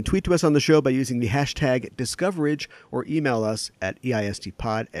 And you can tweet to us on the show by using the hashtag Discoverage or email us at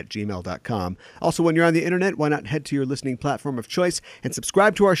eistpod@gmail.com. Also, when you're on the internet, why not head to your listening platform of choice and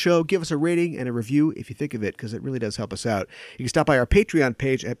subscribe to our show. Give us a rating and a review if you think of it, because it really does help us out. You can stop by our Patreon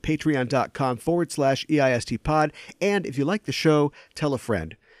page at patreon.com/EISTpod. And if you like the show, tell a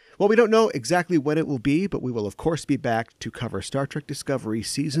friend. Well, we don't know exactly when it will be, but we will, of course, be back to cover Star Trek Discovery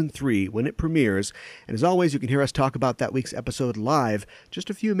Season 3 when it premieres. And as always, you can hear us talk about that week's episode live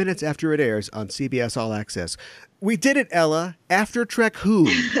just a few minutes after it airs on CBS All Access. We did it, Ella. After Trek Who,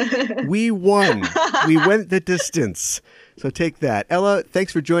 we won. We went the distance. So take that. Ella,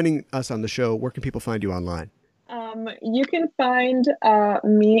 thanks for joining us on the show. Where can people find you online? You can find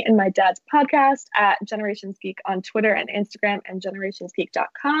me and my dad's podcast at Generations Geek on Twitter and Instagram and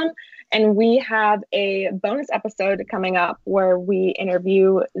generationsgeek.com. And we have a bonus episode coming up where we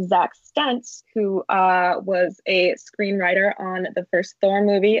interview Zach Stentz, who was a screenwriter on the first Thor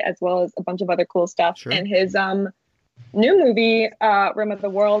movie, as well as a bunch of other cool stuff. Sure. And his new movie, Rim of the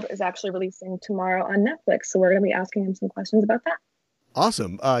World, is actually releasing tomorrow on Netflix. So we're going to be asking him some questions about that.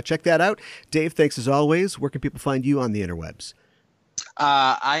 Awesome. Check that out. Dave, thanks as always. Where can people find you on the interwebs?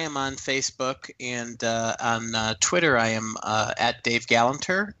 I am on Facebook, and on Twitter I am at Dave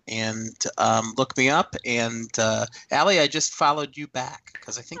Gallanter, and look me up. And Allie, I just followed you back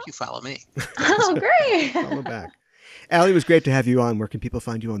because I think you follow me. Oh, great. Follow back. Allie, it was great to have you on. Where can people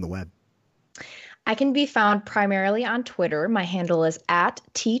find you on the web? I can be found primarily on Twitter. My handle is at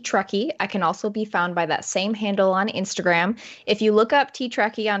 @Trekkie. I can also be found by that same handle on Instagram. If you look up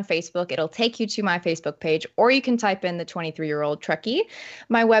Trekkie on Facebook, it'll take you to my Facebook page, or you can type in the 23-year-old Trekkie.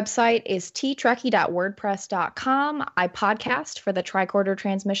 My website is ttrekkie.wordpress.com. I podcast for the Tricorder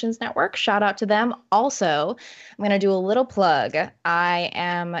Transmissions Network. Shout out to them. Also, I'm going to do a little plug. I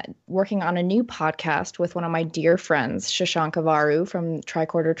am working on a new podcast with one of my dear friends, Shashank Avaru from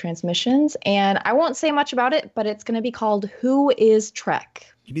Tricorder Transmissions, and I won't say much about it, but it's going to be called Who is Trek?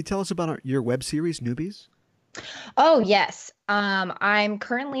 Can you tell us about your web series, Newbies? Oh, yes. I'm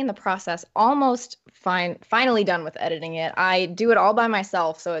currently in the process, almost finally done with editing it. I do it all by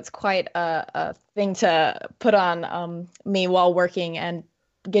myself, so it's quite a thing to put on me while working and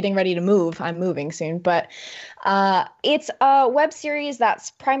getting ready to move. I'm moving soon, but it's a web series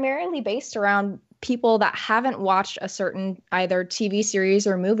that's primarily based around people that haven't watched a certain either TV series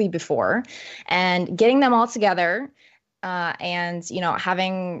or movie before, and getting them all together and,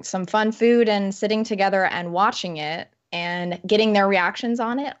 having some fun food and sitting together and watching it and getting their reactions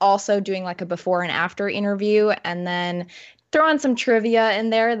on it. Also doing like a before and after interview, and then throw in some trivia in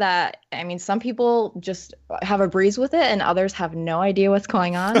there that, I mean, some people just have a breeze with it and others have no idea what's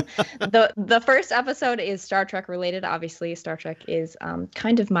going on. The first episode is Star Trek related. Obviously, Star Trek is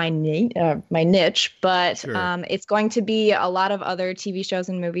kind of my niche, but Sure. it's going to be a lot of other TV shows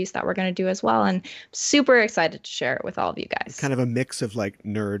and movies that we're going to do as well. And super excited to share it with all of you guys. Kind of a mix of like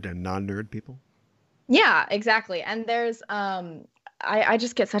nerd and non-nerd people. Yeah, exactly. And there's I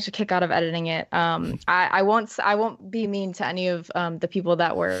just get such a kick out of editing it. I won't be mean to any of the people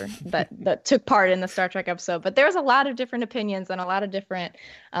that took part in the Star Trek episode, but there's a lot of different opinions and a lot of different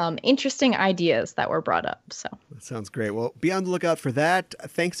interesting ideas that were brought up. So That sounds great. Well, be on the lookout for that.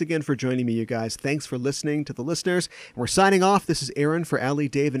 Thanks again for joining me, you guys. Thanks for listening to the listeners. We're signing off. This is Aaron for Allie,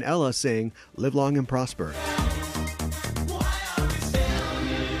 Dave, and Ella saying, live long and prosper.